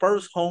in the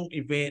first home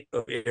event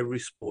of every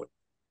sport.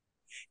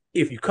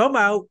 If you come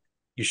out,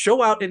 you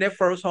show out in that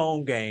first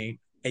home game,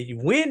 and you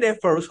win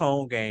that first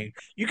home game,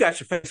 you got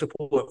your fan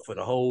support for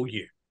the whole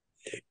year.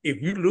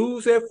 If you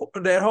lose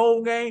that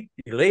home game,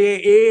 you lay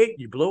an egg,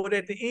 you blow it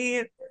at the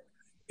end,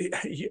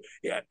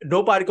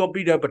 nobody gonna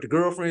be there but the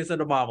girlfriends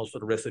and the mamas for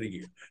the rest of the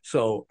year.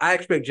 So I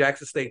expect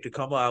Jackson State to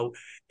come out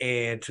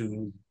and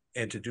to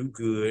do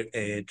good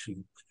and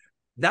to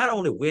not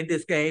only win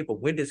this game,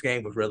 but win this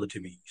game with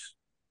relative ease.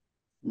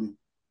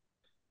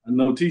 I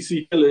know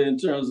T.C. Taylor, in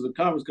terms of the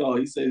conference call,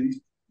 he said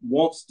he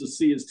wants to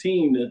see his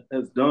team that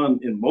has done,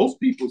 in most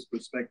people's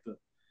perspective,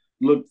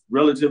 look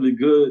relatively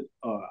good,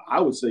 I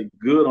would say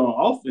good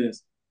on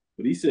offense,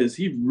 but he says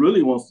he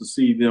really wants to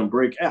see them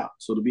break out.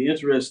 So it'll be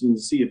interesting to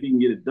see if he can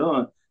get it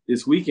done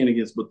this weekend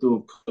against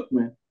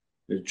Bethune-Cookman.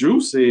 As Drew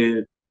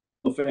said,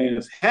 the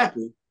fans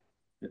happy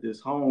at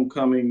this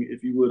homecoming,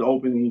 if you would,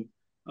 opening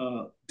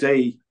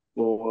day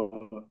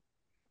for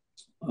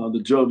the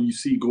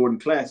WC Gordon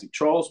Classic.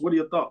 Charles, what are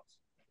your thoughts?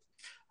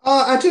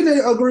 I tend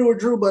to agree with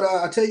Drew, but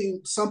I tell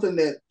you something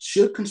that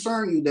should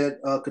concern you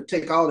that could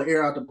take all the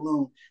air out the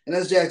balloon, and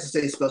that's Jackson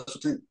State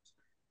special teams.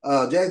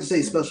 Jackson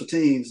State special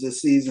teams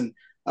this season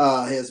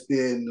has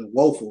been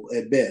woeful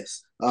at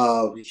best.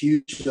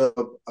 Huge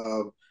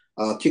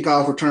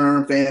kickoff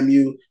return,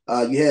 FAMU.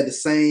 You had the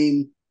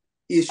same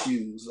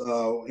issues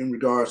in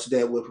regards to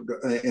that with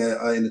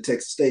in the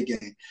Texas State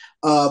game.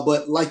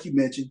 But like you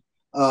mentioned,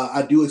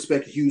 I do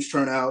expect a huge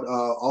turnout.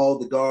 All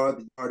the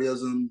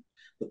guardism,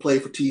 the play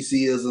for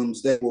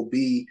TC-isms that will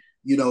be,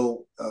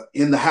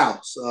 in the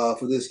house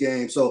for this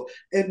game. So,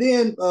 and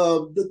then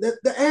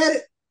the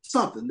added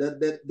something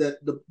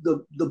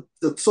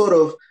the sort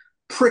of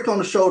prick on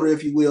the shoulder,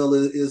 if you will,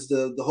 is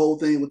the whole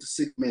thing with the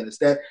 6 minutes.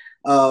 That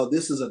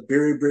this is a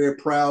very, very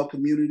proud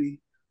community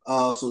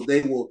So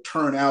they will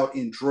turn out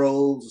in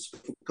droves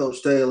for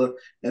Coach Taylor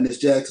and this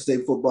Jackson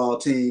State football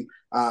team.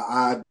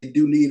 I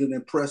do need an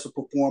impressive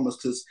performance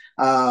because,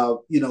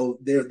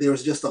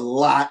 there's just a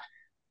lot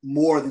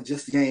more than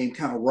just the game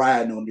kind of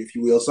riding on it, if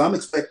you will. So I'm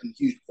expecting a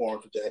huge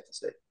performance for Jackson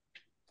State.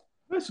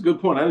 That's a good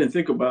point. I didn't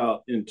think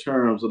about in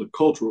terms of the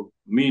cultural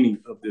meaning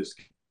of this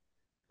game.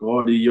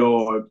 Gaudy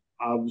Yard,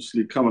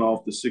 obviously coming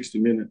off the 60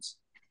 Minutes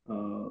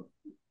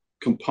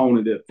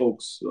component that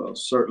folks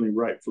certainly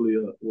rightfully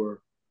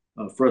were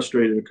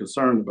frustrated and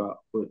concerned about.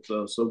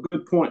 But so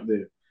good point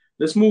there.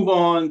 Let's move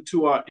on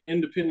to our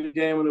independent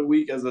game of the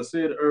week. As I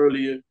said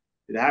earlier,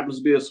 it happens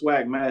to be a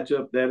SWAC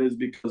matchup. That is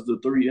because the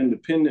three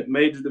independent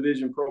major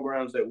division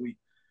programs that we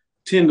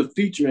tend to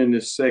feature in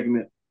this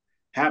segment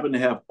happen to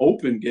have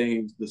open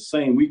games the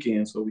same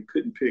weekend, so we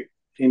couldn't pick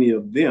any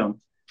of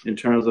them in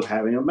terms of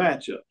having a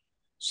matchup.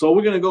 So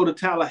we're going to go to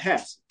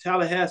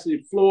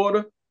Tallahassee,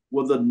 Florida,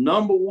 with the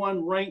number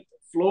one ranked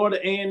Florida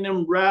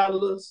A&M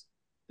Rattlers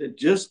that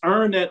just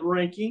earned that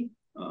ranking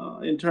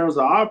in terms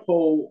of our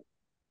poll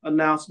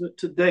announcement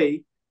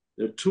today.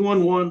 They're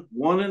 2-1,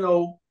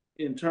 1-0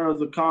 in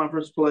terms of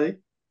conference play.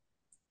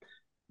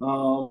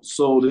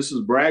 So this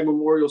is Bragg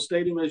Memorial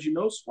Stadium, as you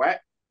know, SWAC,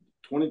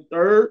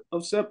 23rd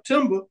of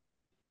September,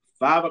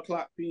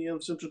 5:00 p.m.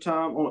 Central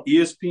Time on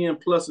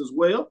ESPN Plus as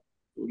well.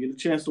 We'll get a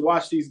chance to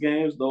watch these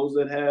games, those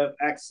that have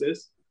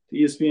access to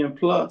ESPN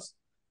Plus.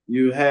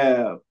 You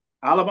have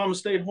Alabama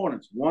State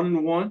Hornets,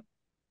 1-1,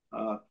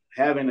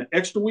 having an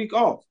extra week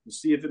off to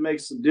see if it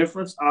makes a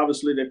difference.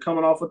 Obviously, they're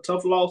coming off a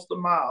tough loss to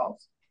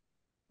Miles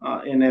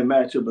in that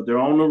matchup, but they're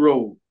on the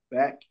road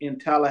back in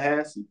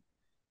Tallahassee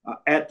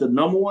at the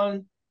number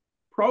one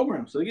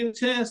program. So they get a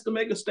chance to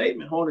make a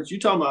statement, Hornets. You're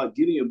talking about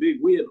getting a big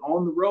win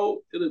on the road.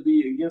 It'll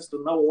be against the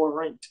number one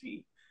ranked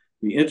team.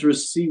 Be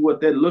interested to see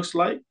what that looks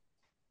like.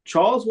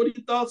 Charles, what are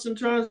your thoughts in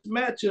terms of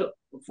matchup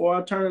before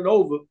I turn it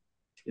over?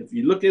 If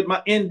you look at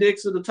my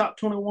index of the top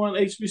 21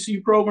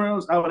 HBCU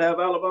programs, I would have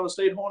Alabama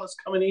State Hornets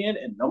coming in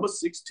at number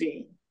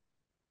 16.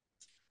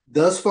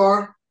 Thus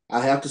far,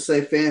 I have to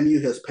say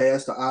FAMU has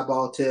passed the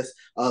eyeball test.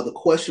 The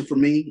question for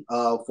me,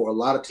 for a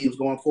lot of teams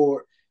going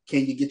forward,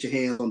 can you get your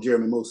hands on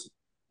Jeremy Musa?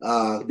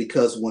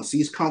 Because once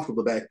he's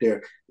comfortable back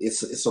there,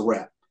 it's a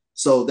wrap.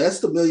 So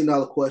that's the $1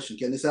 million question.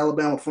 Can this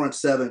Alabama front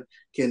seven,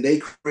 can they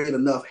create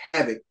enough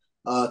havoc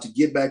to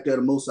get back there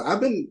to Musa?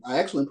 I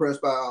actually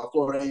impressed by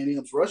Florida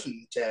A&M's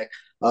rushing attack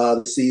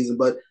this season,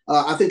 but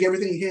I think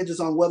everything hinges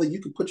on whether you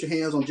can put your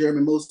hands on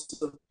Jeremy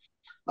Musa.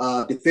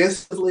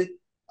 Defensively,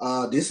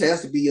 this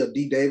has to be a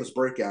D. Davis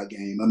breakout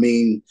game. I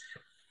mean,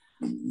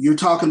 you're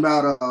talking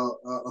about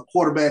a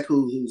quarterback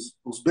who's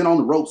been on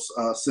the ropes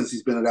since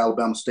he's been at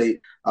Alabama State.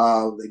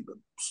 They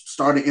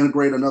started to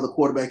integrate another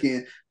quarterback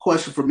in.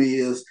 Question for me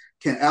is,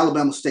 can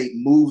Alabama State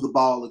move the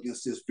ball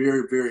against this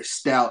very, very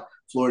stout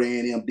Florida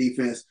A&M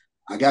defense?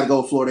 I got to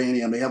go with Florida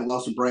A&M. They haven't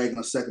lost to Bragg in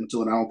a second or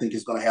two, and I don't think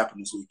it's going to happen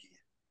this weekend.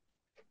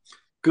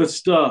 Good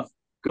stuff.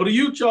 Go to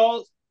you,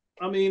 Charles.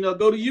 Go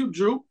to you,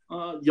 Drew.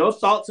 Your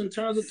thoughts in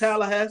terms of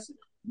Tallahassee?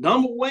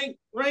 Number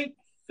ranked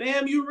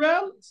FAMU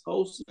Rattlers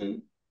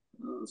hosting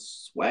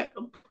SWAC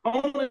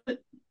opponent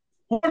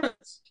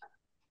Hornets.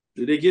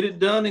 Do they get it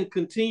done and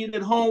continue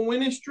that home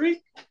winning streak?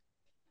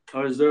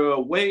 Or is there a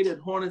way that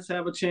Hornets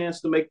have a chance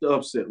to make the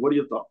upset? What are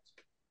your thoughts?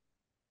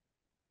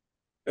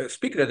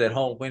 Speaking of that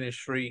home winning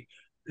streak,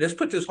 let's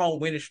put this home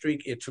winning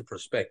streak into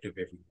perspective,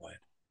 everyone.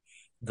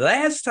 The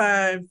last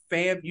time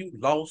FAMU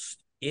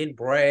lost in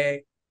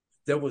Bragg,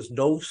 there was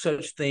no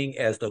such thing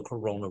as the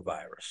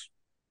coronavirus.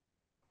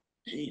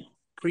 Damn.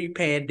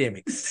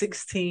 Pre-pandemic,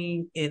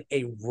 16 in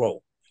a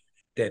row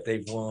that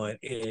they won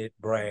at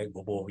Bragg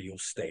Memorial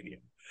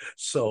Stadium.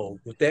 So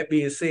with that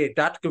being said,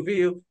 Dr.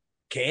 Cavil,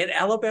 can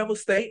Alabama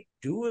State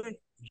do it?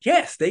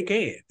 Yes, they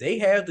can. They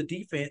have the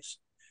defense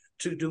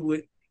to do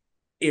it.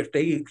 If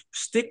they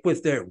stick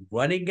with their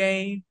running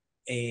game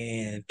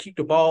and keep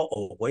the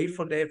ball away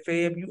from that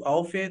FAMU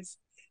offense,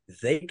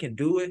 they can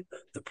do it.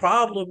 The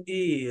problem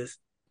is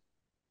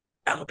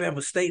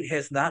Alabama State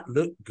has not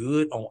looked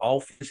good on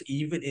offense,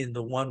 even in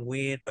the one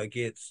win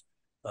against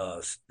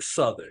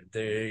Southern.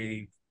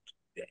 They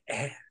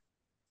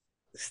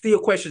still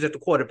questions at the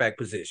quarterback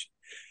position.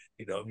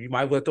 You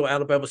might well throw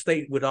Alabama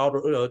State with all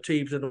the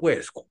teams in the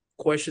West.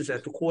 Questions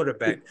at the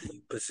quarterback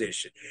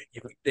position.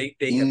 They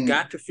have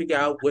got to figure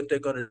out what they're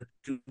going to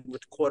do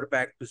with the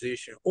quarterback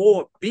position,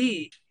 or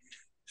B,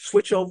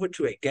 switch over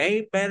to a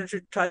game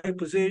manager type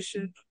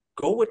position,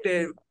 go with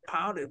their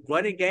pounded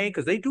running game,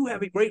 because they do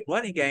have a great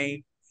running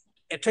game,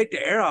 and take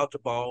the air out the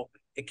ball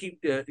and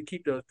keep the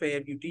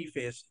FAMU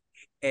defense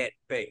at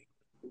bay.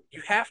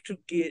 You have to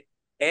get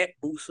at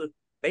Musa,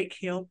 make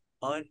him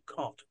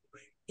uncomfortable.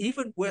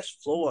 Even West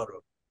Florida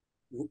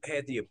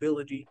had the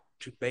ability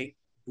to make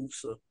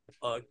Musa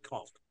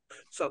uncomfortable.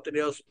 Something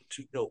else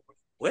to note: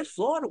 West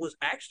Florida was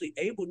actually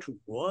able to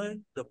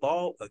run the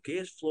ball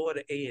against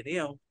Florida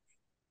A&M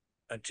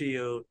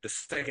until the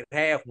second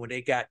half when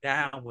they got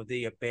down, when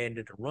they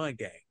abandoned the run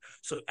game.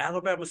 So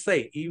Alabama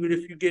State, even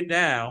if you get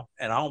down,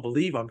 and I don't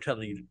believe I'm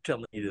telling you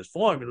this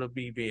formula,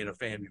 me being a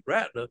family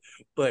rattler,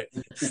 but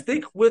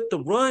stick with the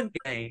run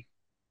game,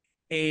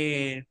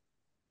 and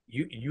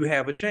you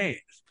have a chance.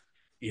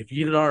 If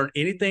you learn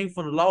anything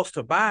from the loss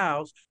to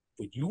Biles,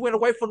 when you went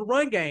away from the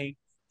run game,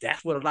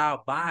 that's what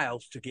allowed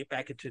Biles to get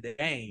back into the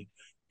game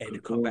and to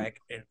come back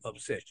and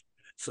upset you.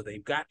 So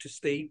they've got to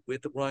stay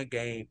with the run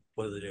game,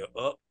 whether they're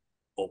up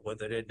or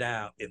whether they're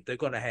down, if they're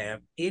going to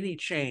have any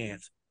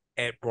chance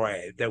at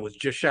Bragg. There was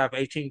just shy of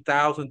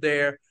 18,000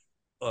 there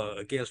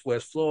against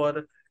West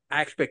Florida.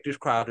 I expect this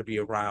crowd to be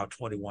around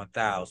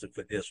 21,000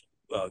 for this,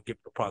 given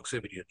the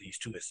proximity of these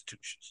two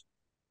institutions.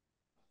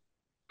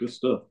 Good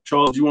stuff.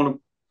 Charles, you want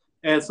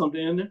to add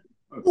something in there?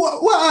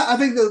 Well, I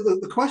think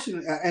the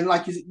question, and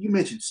like you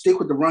mentioned, stick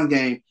with the run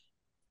game.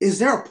 Is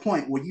there a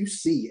point where you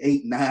see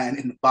 8-9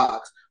 in the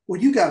box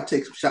where you got to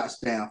take some shots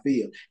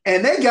downfield?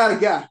 And they got a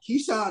guy,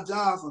 Keyshawn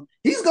Johnson.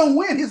 He's going to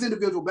win his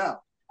individual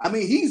battle. I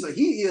mean, he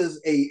is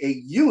a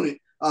unit.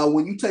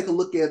 When you take a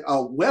look at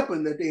a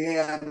weapon that they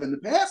have in the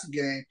passing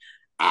game,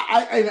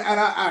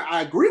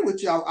 I agree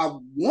with you. I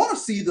want to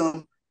see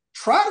them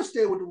try to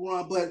stay with the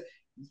run, but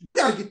you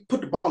got to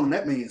put the ball in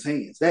that man's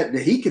hands. That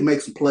he can make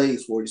some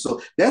plays for you.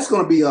 So that's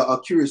going to be a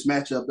curious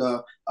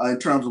matchup in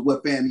terms of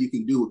what FAMU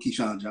can do with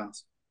Keyshawn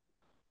Johnson.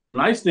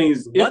 Nice thing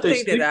is if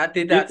they do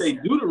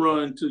the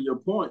run, to your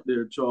point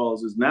there,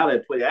 Charles, is now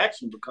that play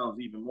action becomes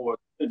even more.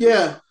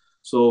 Yeah.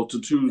 So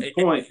to True's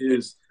point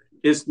is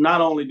it's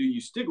not only do you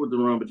stick with the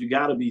run, but you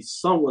got to be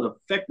somewhat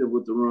effective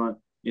with the run,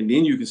 and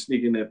then you can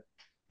sneak in that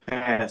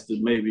pass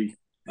to maybe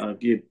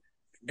get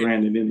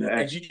Brandon in the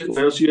action. What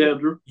else you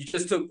have, Drew? You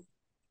just took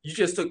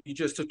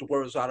the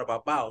words out of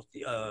our mouth.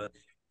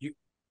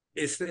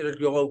 Instead of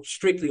go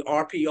strictly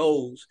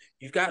RPOs,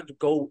 you've got to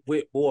go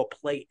with more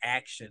play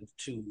action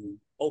to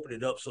open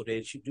it up so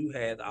that you do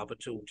have the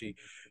opportunity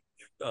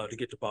to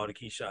get the ball to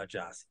Keyshawn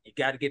Johnson. You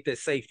got to get that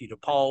safety to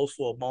pause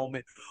for a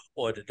moment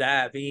or to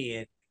dive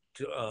in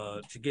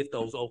to get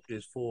those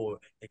openings for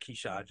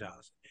Keyshawn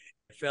Johnson.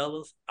 And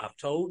fellas, I've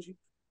told you,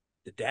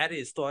 the data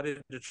is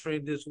starting to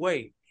trend this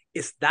way.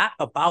 It's not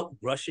about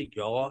rushing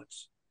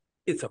yards.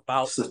 It's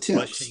about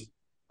rushing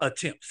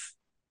attempts.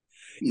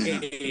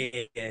 Yeah.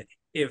 And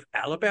if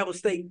Alabama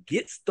State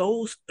gets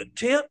those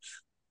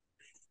attempts,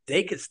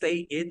 they can stay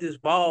in this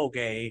ball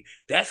game.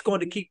 That's going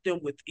to keep them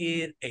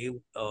within a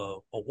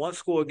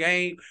one-score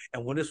game.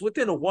 And when it's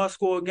within a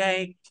one-score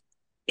game,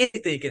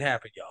 anything can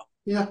happen, y'all.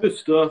 Yeah, good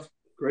stuff.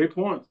 Great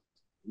point.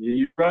 Yeah,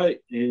 you're right.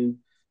 And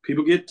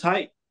people get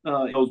tight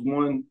in those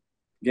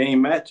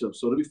one-game matchups.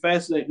 So it'll be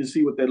fascinating to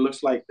see what that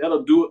looks like.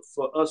 That'll do it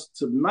for us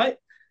tonight.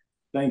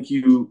 Thank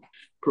you,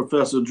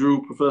 Professor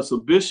Drew, Professor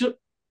Bishop.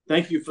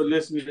 Thank you for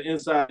listening to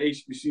Inside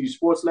HBCU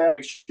Sports Lab.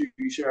 Make sure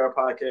you share our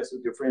podcast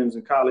with your friends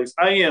and colleagues.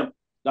 I am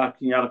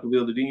Dr. Kenyatta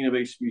Cavil, the Dean of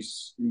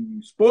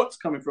HBCU Sports,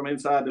 coming from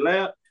inside the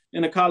lab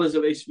in the College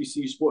of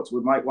HBCU Sports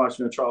with Mike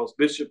Washington, Charles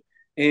Bishop,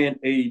 and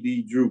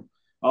A.D. Drew.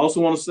 I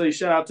also want to say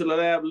shout out to the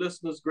lab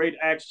listeners. Great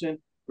action,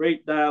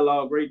 great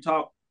dialogue, great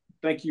talk.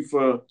 Thank you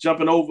for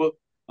jumping over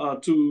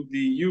to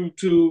the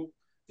YouTube,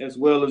 as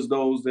well as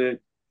those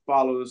that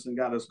followed us and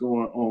got us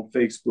going on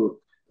Facebook.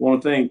 I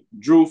want to thank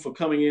Drew for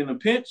coming in a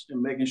pinch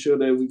and making sure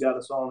that we got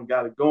us on and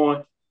got it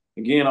going.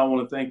 Again, I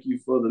want to thank you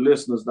for the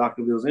listeners.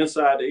 Dr. Bill's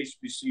Inside the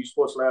HBCU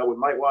Sports Lab with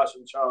Mike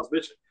Washington, Charles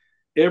Bishop.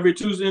 Every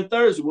Tuesday and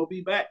Thursday, we'll be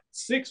back at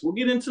 6. We'll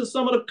get into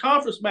some of the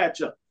conference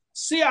matchup.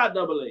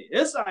 CIAA,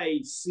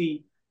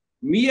 SIAC,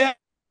 MEAC,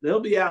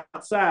 they'll be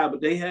outside,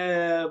 but they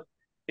have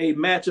a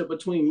matchup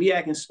between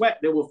MEAC and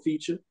SWAC that will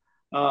feature.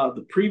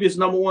 The previous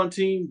number 1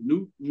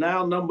 team,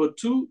 now number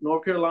 2,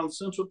 North Carolina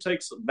Central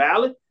takes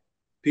Valley.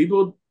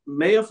 People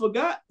may have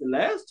forgot the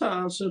last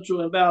time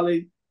Central and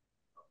Valley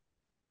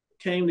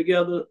came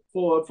together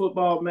for a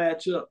football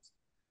matchup.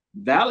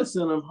 Valley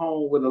sent them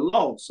home with a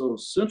loss. So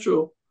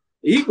Central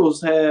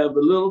Eagles have a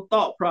little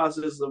thought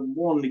process of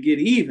wanting to get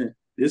even.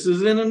 This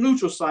is in a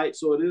neutral site,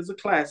 so it is a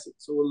classic.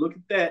 So we'll look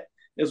at that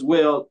as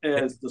well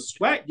as the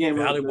SWAC game.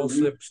 Valley won't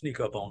sneak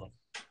up on them.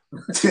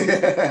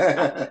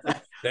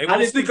 They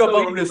won't sneak up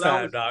on them this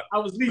time, Doc. I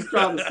was at least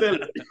trying to sell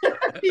it.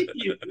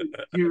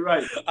 You're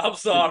right. I'm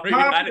sorry.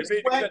 I didn't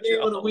mean to cut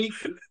you off. Week.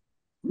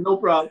 No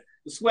problem.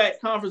 The SWAC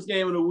conference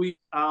game of the week,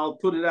 I'll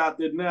put it out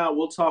there now.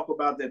 We'll talk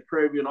about that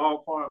Prairie and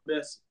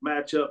All-Conference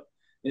matchup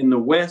in the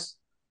West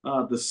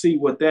to see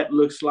what that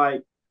looks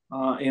like.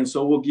 And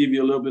so we'll give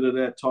you a little bit of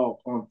that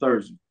talk on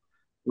Thursday.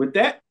 With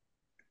that,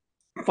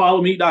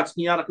 follow me, Dr.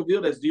 Kenyatta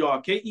Cavil. That's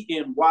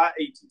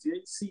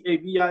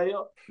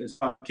DrKenyattacavil. That's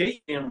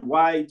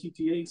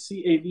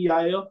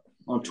Kenyattacavil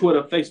on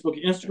Twitter, Facebook,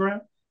 and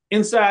Instagram.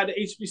 Inside the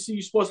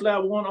HBCU Sports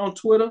Lab 1 on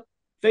Twitter,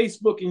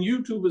 Facebook, and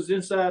YouTube is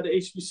Inside the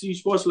HBCU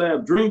Sports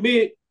Lab. Dream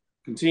big.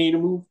 Continue to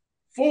move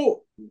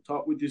forward. We'll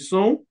talk with you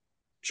soon.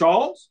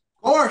 Charles?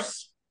 Of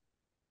course.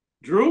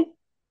 Drew?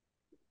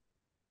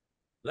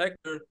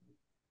 Lecter.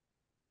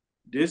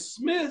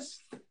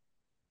 Dismissed. Have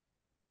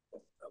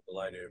a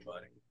light,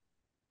 everybody.